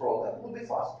matrix-matrix product will be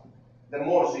faster. The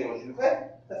more zeros you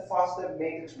have, the faster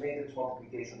matrix-matrix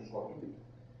multiplication is going to be.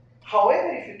 However,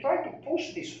 if you try to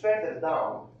push this further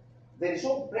down, the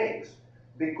result breaks.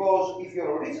 Because if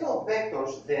your original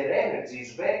vectors, their energy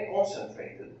is very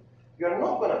concentrated, you're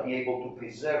not going to be able to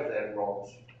preserve their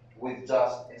norms with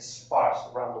just a sparse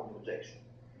random projection.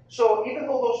 So even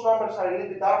though those numbers are a little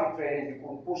bit arbitrary and you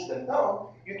could push them down,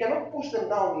 you cannot push them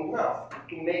down enough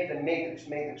to make the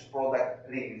matrix-matrix product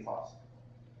really fast.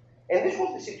 And this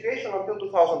was the situation until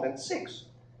 2006,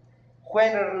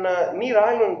 when Neil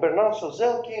and Bernard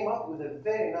Chazelle came up with a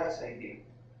very nice idea.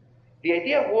 The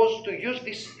idea was to use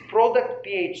this product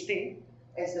PhD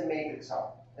as the matrix sum.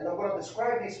 And I'm going to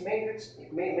describe these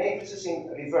matrices in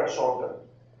reverse order.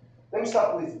 Let me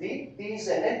start with D. D is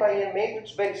an n by n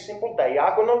matrix, very simple,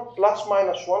 diagonal, plus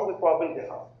minus 1 with probability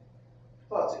half.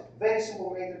 So that's it. Very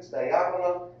simple matrix,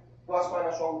 diagonal, plus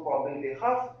minus 1 with probability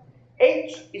half.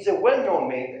 H is a well-known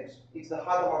matrix. It's the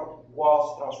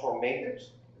Hadamard-Walsh transform matrix.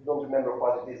 If you don't remember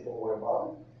what it is, don't worry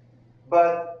about it.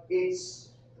 But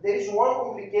there is one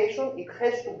complication. It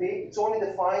has to be, it's only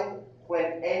defined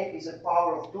when n is a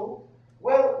power of 2.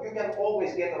 Well, you can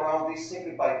always get around this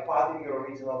simply by padding your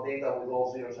original data with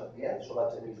all zeros at the end, so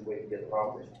that's an easy way to get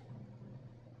around this.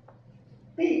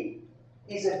 P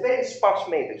is a very sparse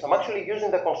matrix. I'm actually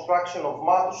using the construction of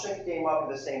Matuszek, came up in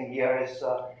the same year as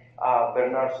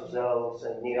Bernard Chazelle's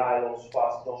and Neil Island's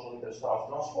fast Johnson interstellar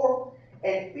transform.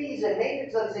 And P is a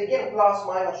matrix that is again plus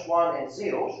minus 1 and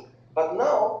zeros, but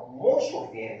now most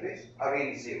of the entries are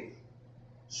really zeros.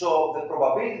 So the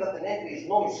probability that an entry is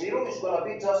non-zero is going to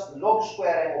be just log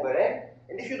square m over n.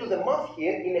 And if you do the math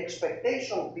here, in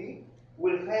expectation P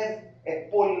will have a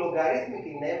polylogarithmic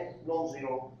in m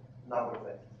non-zero number of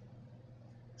entries.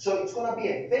 So it's going to be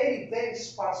a very, very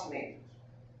sparse matrix.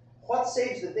 What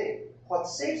saves the day? What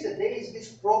saves the day is this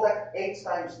product H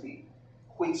times D,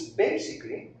 which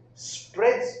basically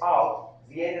spreads out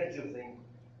the energy of the input.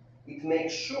 It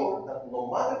makes sure that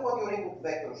no matter what your input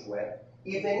vectors were,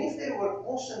 even if they were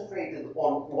concentrated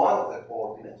on one of the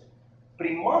coordinates,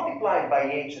 pre-multiplied by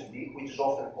H and D, which is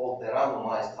often called the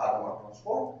randomized Hadamard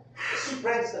transform,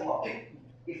 spreads them out.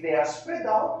 If they are spread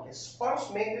out, a sparse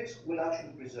matrix will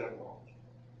actually preserve knowledge.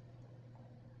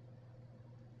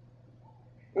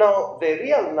 Now, the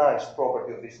real nice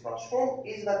property of this transform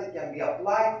is that it can be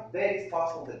applied very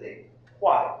fast on the data.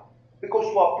 Why?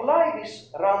 Because to apply this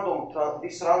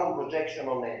random projection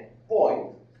on a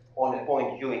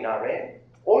point U in Rn,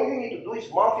 all you need to do is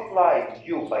multiply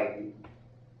U by D.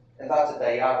 And that's a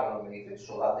diagonal matrix,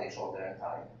 so that takes order and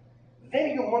time.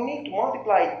 Then you need to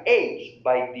multiply H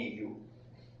by DU.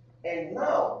 And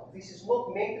now, this is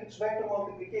not matrix vector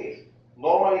multiplication.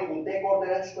 Normally, it will take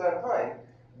order n squared time,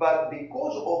 but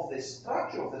because of the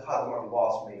structure of the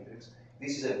Hadamard-Walsh matrix,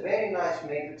 this is a very nice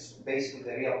matrix, basically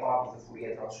the real part of the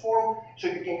Fourier transform. So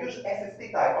you can use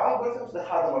FFT type algorithms, the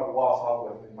Hadamard-Walsh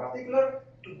algorithm in particular,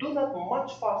 to do that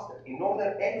much faster, in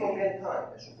order n log n time,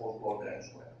 as opposed to order n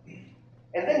squared.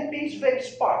 And then P is very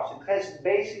sparse. It has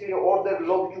basically order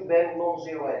log cube m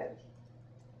non-zero entries.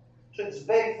 So it's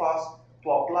very fast to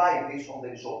apply this on the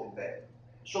resulting vector.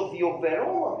 So the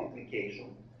overall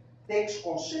multiplication takes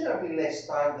considerably less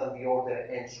time than the order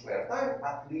n squared time,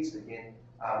 at least again,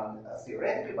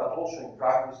 theoretically, but also in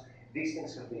practice, these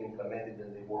things have been implemented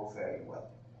and they work fairly well.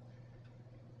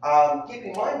 Keep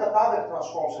in mind that other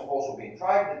transforms have also been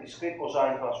tried, the discrete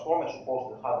cosine transform as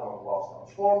opposed to the Hadamard-Walsh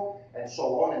transform, and so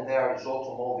on, and there are results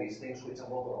on all these things, which I'm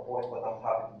not going to point, but I'm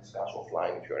happy to discuss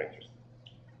offline if you're interested.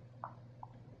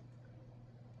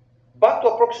 Back to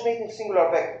approximating singular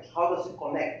vectors. How does it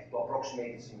connect to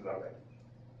approximating singular vectors?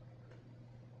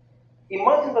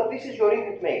 Imagine that this is your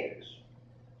input matrix,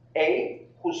 A,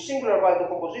 whose singular value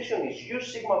decomposition is U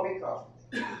sigma V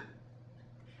transpose.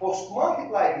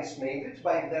 Post-multiply this matrix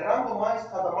by the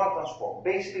randomized Hadamard transform,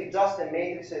 basically just a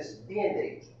matrix as D and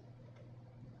H.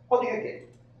 What do you get?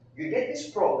 You get this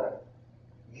product,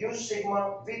 U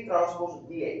sigma V transpose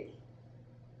DH.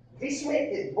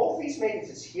 Both these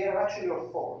matrices here are actually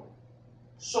orthogonal.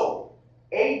 So,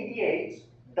 ADH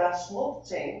does not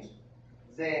change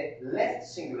the left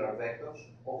singular vectors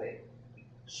of A.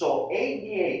 So,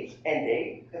 ADH and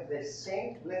A have the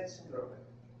same left singular vector.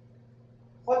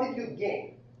 What did you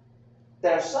gain?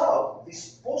 Turns out,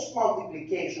 this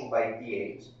post-multiplication by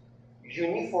DH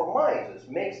uniformizes,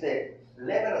 makes the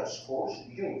leverage scores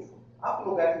uniform. Up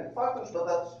logarithmic factors, but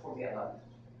that's for the analysis.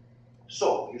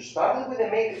 So, you started with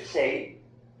a matrix A,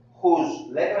 whose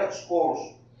leverage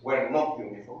scores were not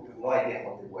uniform, you have no idea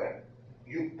what they were.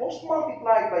 You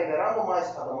post-multiplied by the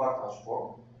randomized Hadamard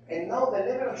transform, and now the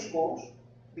leverage scores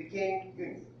became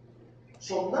uniform.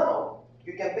 So now,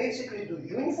 you can basically do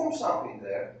uniform sampling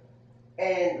there,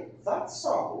 and that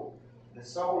sample, the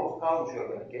sample of columns you're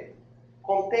going to get,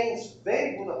 contains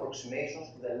very good approximations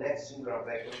to the left singular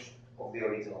vectors of the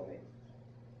original matrix.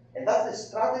 And that's the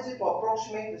strategy to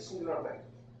approximate the singular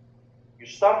vectors. You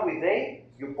start with A,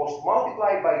 you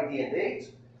post-multiply by D and H,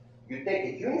 you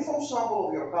take a uniform sample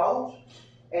of your columns,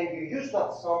 and you use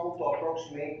that sample to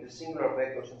approximate the singular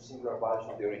vectors and singular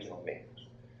values of the original matrix.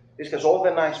 This has all the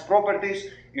nice properties.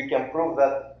 You can prove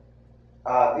that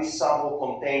this sample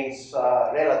contains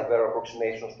relative error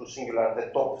approximations to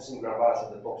the top singular values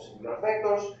of the top singular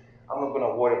vectors. I'm not going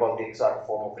to worry about the exact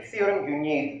form of the theorem. You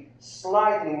need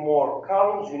slightly more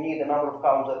columns. You need a number of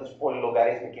columns that is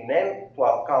polylogarithmic in n to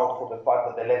account for the fact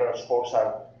that the level scores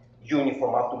are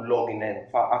uniform up to log n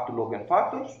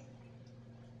factors.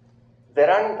 The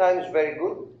running time is very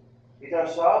good. It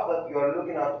turns out that you are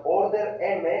looking at order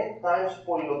mn times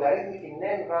polylogarithmic in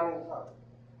n running time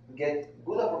to get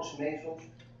good approximations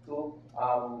to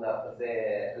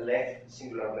the left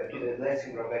singular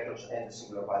vectors and the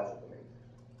singular values of the matrix.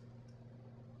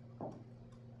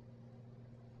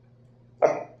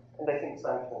 Okay, and I think it's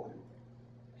time to conclude.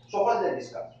 So what did I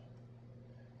discuss?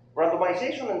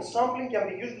 Randomization and sampling can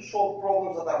be used to solve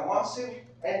problems that are massive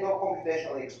and or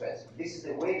computationally expensive. This is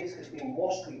the way this has been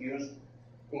mostly used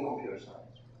in computer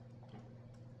science.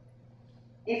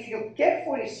 If you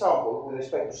carefully sample with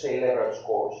respect to, say, leverage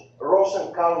scores, rows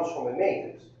and columns from a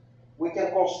matrix, we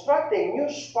can construct a new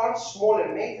sparse, smaller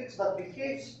matrix that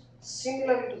behaves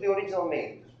similarly to the original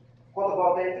matrix. What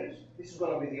about entries? This is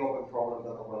going to be the open problem that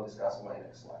I'm going to discuss in my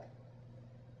next slide.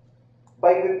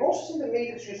 By reprocessing the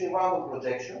matrix using random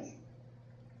projections,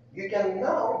 you can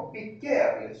now be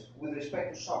careless with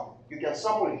respect to sampling. You can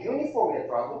sample uniformly at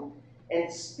random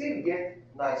and still get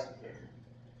nice behavior.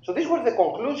 So these were the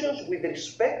conclusions with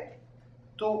respect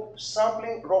to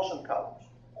sampling rows and columns.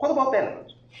 What about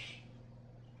elements?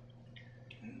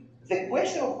 The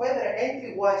question of whether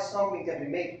entry-wise sampling can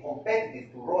be made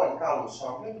competitive to row and column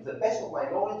sampling, to the best of my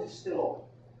knowledge, is still open.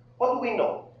 What do we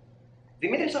know?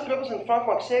 Dimitris Achleopas and Frank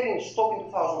Maxeri in Stock in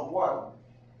 2001,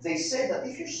 they said that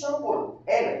if you sample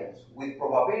elements with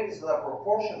probabilities that are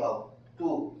proportional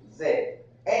to the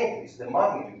entries, the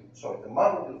magnitude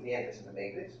of the entries in the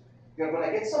matrix, you're going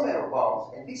to get some error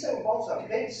bounds, and these error bounds are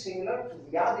very similar to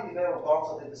the additive error bounds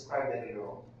that I described earlier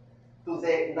on. To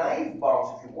the naive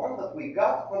bounds, if you want, that we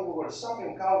got when we were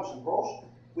sampling columns and rows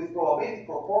with probability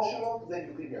proportional to the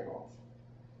Euclidean norms.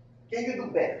 Can you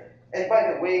do better? And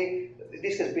by the way,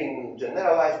 this has been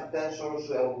generalized with tensors,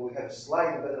 and we have a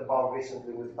slightly better bound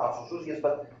recently with tensor,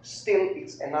 but still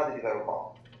it's an additive error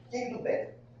bound. Can you do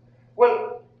better?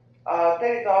 Well,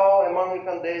 Terry Tao, Emmanuel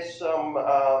Candes,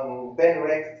 Ben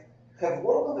Recht have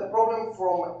worked on the problem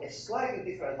from a slightly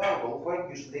different angle,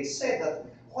 where they said that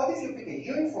what if you pick a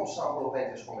uniform sample of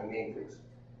entries from a matrix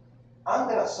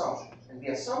under assumptions? And the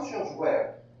assumptions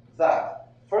were that,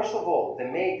 first of all, the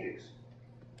matrix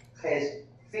has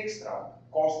fixed rank,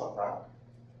 constant rank,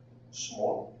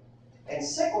 small, and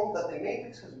second, that the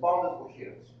matrix has bounded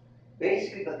coherence.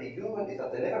 Basically, that the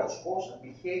level of scores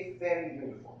behave fairly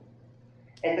uniformly.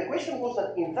 And the question was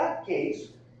that in that case,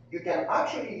 you can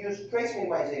actually use trace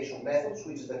minimization methods,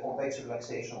 which is the convex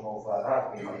relaxation of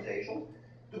rank minimization,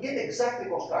 to get exact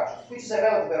reconstruction, which is a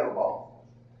relative error bound.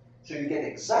 So you get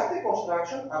exact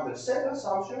reconstruction under certain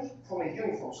assumptions from a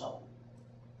uniform sample.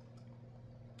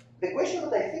 The question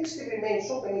that I think still remains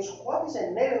open is what is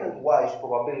an element-wise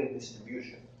probability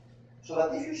distribution? So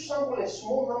that if you sample a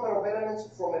small number of elements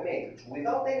from a matrix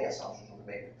without any assumptions on the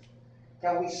matrix,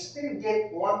 can we still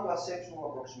get 1 plus epsilon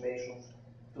approximations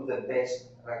to the best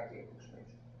ranking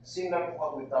approximation, similar to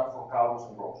what we've done for columns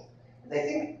and rows? And I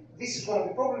think this is going to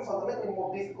be probably fundamentally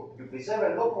more difficult. You preserve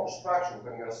a lot more structure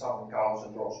when you're sampling columns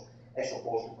and rows as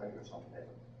opposed to when you're sampling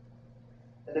elements.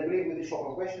 And I believe with this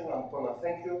open question, I'm going to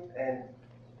thank you and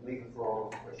leave the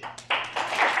floor for questions.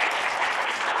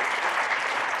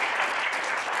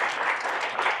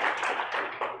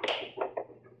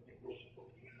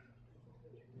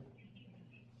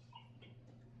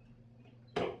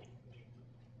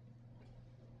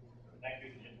 Thank you,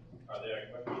 Jim. Are there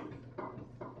questions?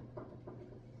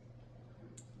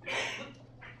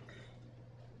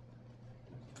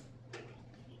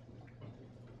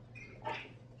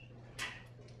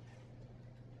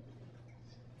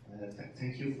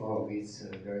 Thank you for this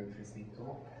very interesting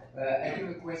talk. I have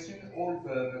a question. All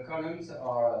the columns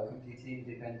are completely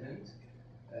independent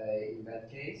in that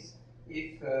case.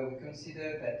 If we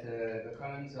consider that the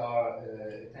columns are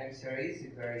a time series,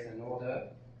 if there is an order,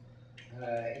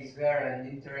 is there an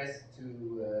interest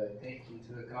to take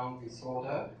into account this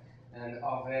order? And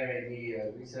are there any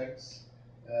results,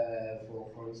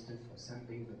 for instance, for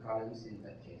sampling the columns in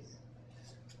that case?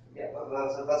 Yeah,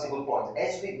 that's a good point.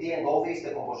 SVD and all these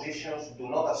decompositions do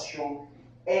not assume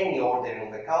any ordering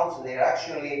of the columns, and they're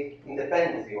actually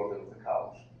independent of the order of the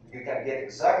columns. You can get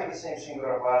exactly the same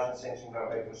singular values and same singular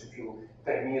vectors if you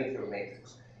permute your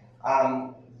matrix.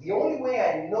 The only way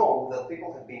I know that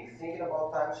people have been thinking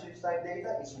about time series type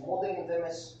data is modeling them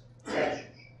as tensors.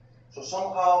 So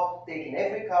somehow taking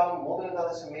every column, modeling that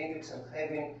as a matrix, and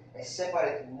having a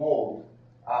separate mode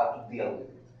to deal with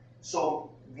it. So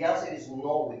the answer is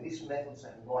no. With these methods, I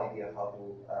have no idea how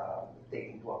to take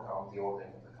into account the ordering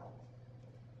of the count.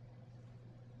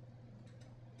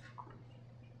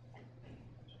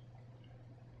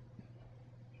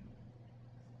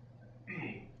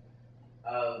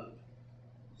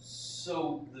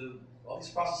 So all these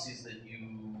processes that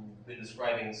you've been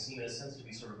describing seem in a sense to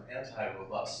be sort of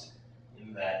anti-robust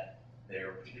in that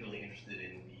they're particularly interested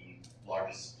in the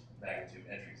largest magnitude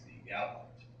entries that you outlined.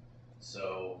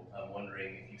 So I'm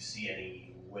wondering if you see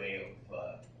any way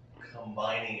of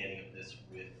combining any of this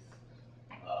with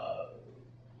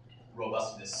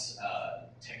robustness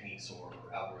techniques or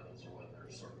algorithms, or whether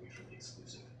they're sort of mutually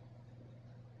exclusive.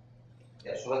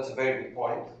 Yeah, so that's a very good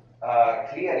point.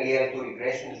 Clearly, L2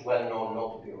 regression is well known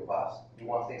not to be robust. You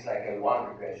want things like L1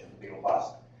 regression to be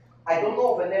robust. I don't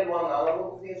know of an L1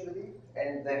 analog of the SVD,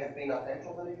 and there have been attempts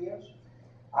over the years.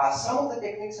 Some of the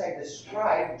techniques I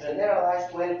described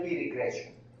generalized to LP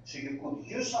regression. So you could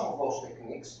use some of those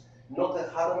techniques, not the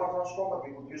Hadamard transform, but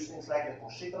you could use things like the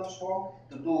Cauchy transform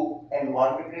to do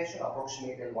L1 regression,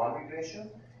 approximate L1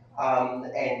 regression,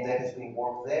 and there has been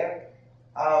work there.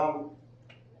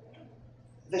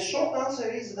 The short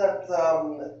answer is that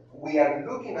we are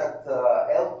looking at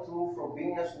L2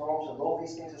 Frobenius norms and all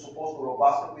these things as opposed to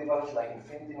robust equivalents like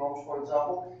infinity norms, for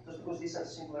example, just because these are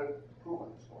simpler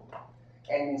improvements.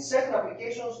 And in certain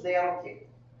applications, they are okay.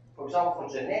 For example,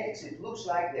 for genetics, it looks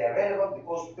like they are relevant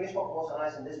because principal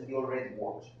components analysis and SVD already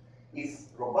works. If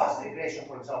robust regression,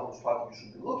 for example, is what you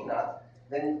should be looking at,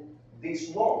 then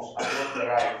these norms are not the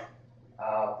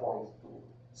right point to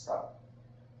start.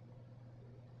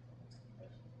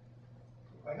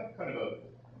 I have kind of a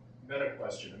meta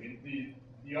question. I mean,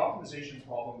 the optimization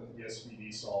problem that the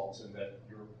SVD solves and that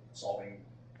you're solving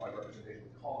by representation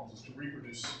with columns is to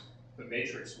reproduce the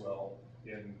matrix well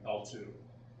in L2.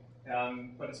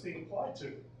 But it's being applied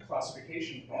to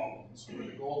classification problems where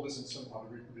the goal isn't somehow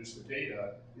to reproduce the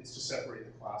data, it's to separate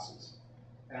the classes.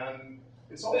 And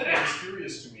it's always been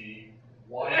mysterious to me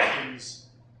why things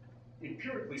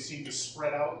empirically seem to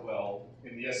spread out well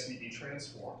in the SVD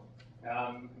transform,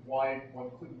 and why one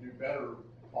couldn't do better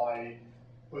by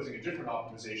posing a different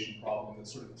optimization problem that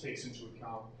sort of takes into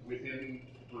account within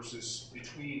versus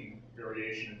between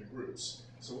variation in the groups.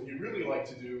 So what you really like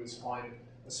to do is find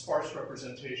a sparse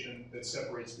representation that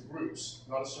separates the groups,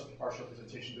 not a sparse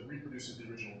representation that reproduces the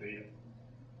original data.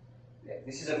 Yeah,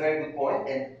 this is a very good point,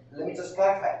 and let me just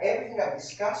clarify, everything I've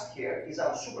discussed here is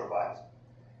unsupervised.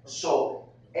 So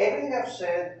everything I've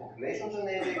said, population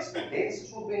genetics, the data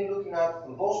sets we've been looking at,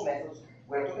 through those methods,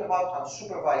 we're talking about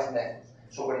unsupervised methods.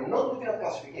 So we're not looking at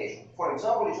classification. For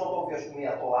example, it's not obvious to me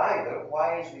at all either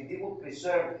why SVD would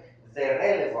preserve the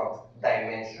relevant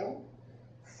dimension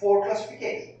for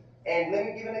classification. And let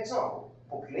me give an example.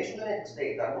 Population genetics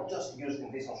data are not just used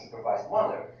in this unsupervised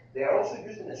manner, they are also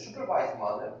used in a supervised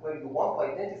manner where you want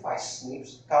to identify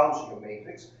SNPs, columns in your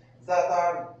matrix, that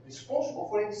are responsible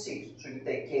for a disease. So you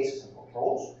take cases and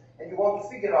controls, and you want to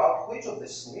figure out which of the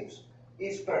SNPs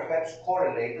is perhaps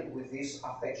correlated with this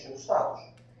affection status.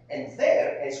 And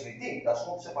there, SVD does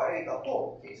not separate at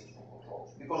all cases from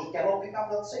controls, because it cannot pick up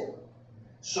that signal.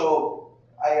 So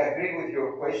I agree with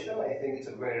your question. I think it's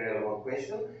a very relevant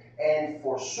question. And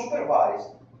for supervised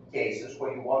cases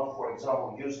where you want to, for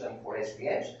example, use them for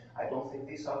SVMs, I don't think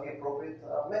these are the appropriate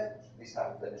methods, this type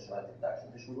of dimensionality reduction.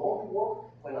 This will only work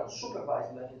when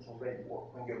unsupervised methods already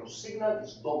work, when your signal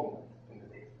is dominant in the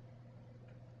data.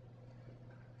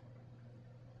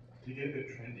 To get a bit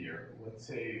trendier, let's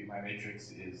say my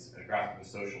matrix is a graph of a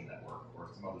social network or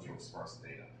some other sort of sparse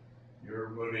data. Your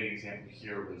motivating example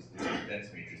here was the dense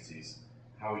matrices.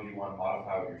 How would you want to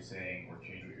modify what you're saying or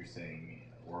change what you're saying,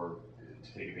 or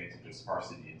to take advantage of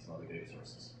sparsity in some other data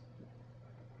sources?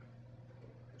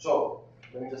 So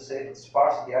let me just say that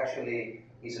sparsity actually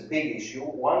is a big issue.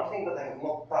 One thing that I have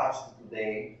not touched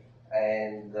today,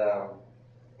 and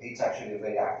it's actually a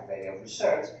very active area of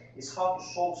research, is how to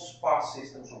solve sparse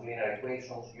systems of linear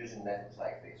equations using methods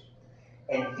like this.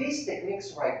 And these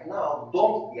techniques right now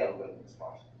don't deal well with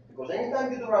sparsity, because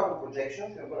anytime you do random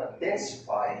projections, you're going to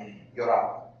densify your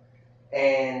outcome.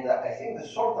 And I think the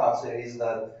short answer is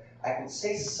that I could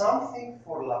say something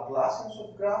for Laplacians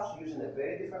of graphs using a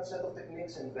very different set of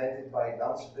techniques invented by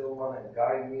Dan Spillman and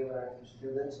Gary Miller and his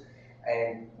students.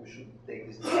 And we should take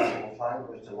this discussion offline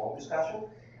because it's a long discussion.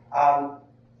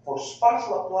 For sparse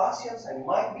Laplacians, I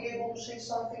might be able to say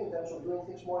something in terms of doing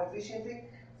things more efficiently.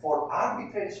 For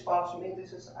arbitrary sparse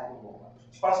matrices, I don't know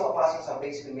much. Sparse Laplacians are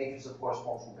basically matrices that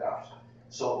correspond to graphs.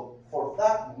 So for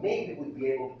that, maybe we'd be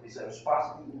able to preserve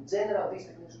sparsity. In general, these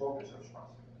techniques don't preserve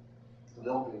sparsity. So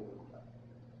don't really good with that.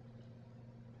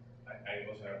 I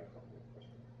also have a couple of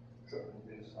questions. Sure,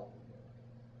 there is something.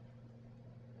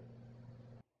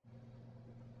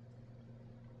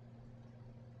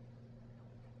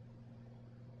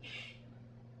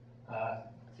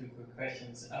 Two quick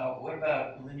questions. What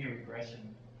about linear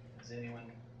regression? Has anyone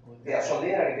looked at Yeah, so that?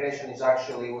 linear regression is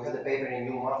actually, we had a paper in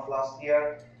New Math last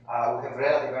year. We have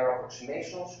relative error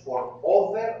approximations for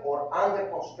over or under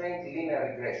constrained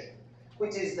linear regression,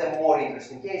 which is the more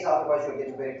interesting case, otherwise you're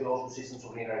getting very close to systems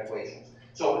of linear equations.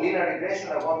 So linear regression,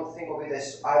 I want to think of it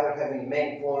as either having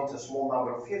many points, a small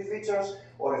number of features,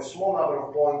 or a small number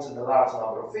of points and a large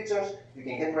number of features. You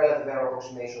can get relative error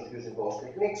approximations using those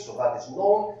techniques, so that is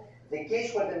known. The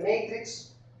case where the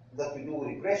matrix that you do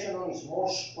regression on is more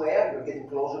square, you're getting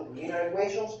closer to linear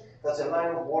equations. That's a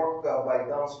line of work by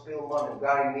Dan Spillman and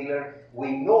Gary Miller.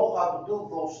 We know how to do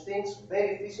those things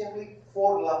very efficiently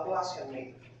for Laplacian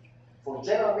matrices. For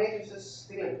general matrices,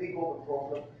 still a big open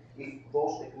problem if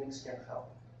those techniques can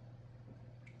help.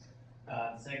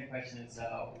 The second question is,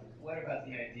 what about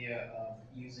the idea of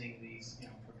using these,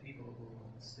 for people who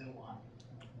still want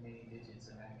many digits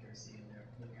of accuracy in their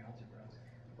linear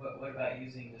algebra? What about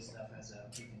using this stuff as a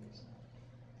preconditional?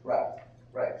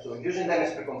 Right. So using them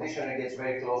as preconditioner gets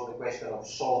very close to the question of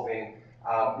solving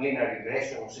linear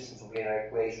regression or systems of linear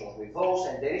equations with those.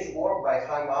 And there is work by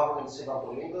Chaim Avron and Sivan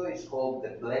Tolindo. It's called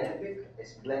the Blended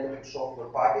It's Blended software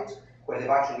package, where they've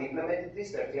actually implemented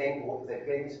this. Their claim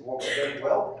is it works very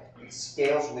well. It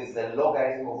scales with the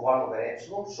logarithm of 1 over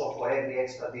epsilon. So for every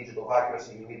extra digit of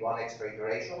accuracy, you need one extra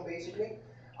iteration, basically.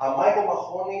 Michael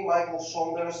Mahoney, Michael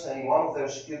Saunders, and one of their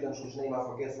students, whose name I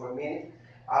forget for a minute,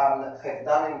 have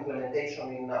done an implementation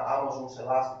in Amazon's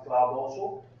Elastic Cloud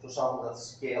also, so something that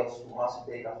scales to massive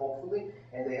data, hopefully,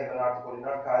 and they have an article in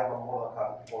arXiv. I'm more than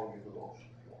happy to forward you to those.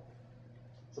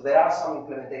 So there are some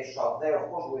implementations out there, of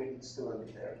course, where it's still a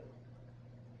bit early.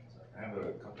 I have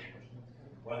a couple of questions.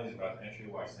 One is about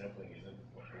entry-wise sampling. Isn't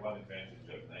one advantage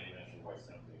of entry-wise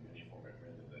sampling uniform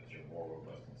mechanism that you're more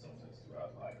robust in some sense to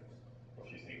outliers?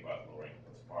 If you think about lowering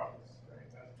those particles very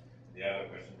fast. The other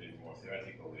question, maybe more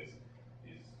theoretical, is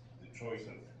the choice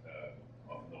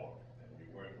of norm. And we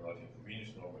work a lot in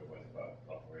Frobenius norm, it was about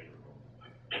operator norm,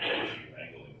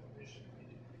 angle information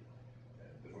immediately.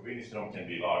 And the Frobenius norm can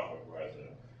be large, whereas the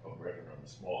operator norm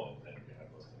is small, and then you have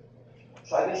those information.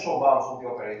 So I didn't show bounds on the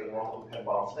operator norm, we have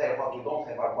bounds there, but we don't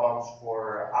have our bounds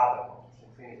for other norms,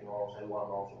 infinity norms, L1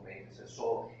 norms of matrices.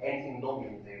 So anything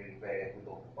non-unitary invariant, we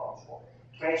don't have bounds for.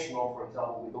 Trace norm, for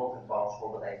example, we don't have bounds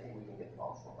for, but I think we can get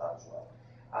bounds for that as well.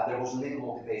 There was little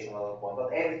motivation at that point,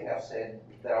 but everything I've said,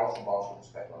 there are also bounds for the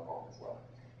spectral norm as well.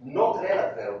 Not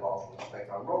relative error bounds for the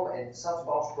spectral norm, and such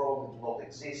bounds probably do not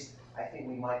exist. I think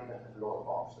we might even have lower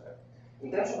bounds there.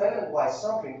 In terms of element-wise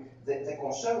sampling, the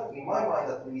concern, in my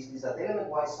mind at least, is that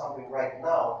element-wise sampling right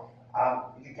now,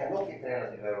 you cannot get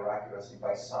relative error accuracy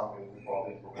by sampling with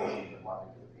probability proportion to the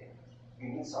magnitude of the index. You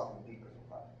need something deeper than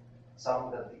that,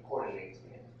 something that decorrelates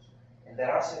the index. And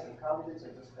there are certain candidates,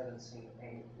 I just haven't seen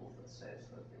any proof that says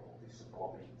that this is a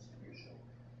probability distribution.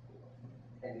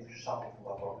 And if you sample from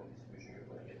that probability distribution, you're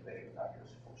going to get very good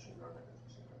accuracy for singular methods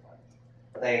and singular values.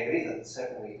 But I agree that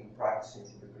certainly in practice seems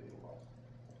to be pretty robust.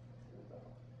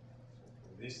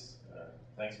 This,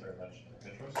 thanks very much,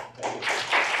 Petros.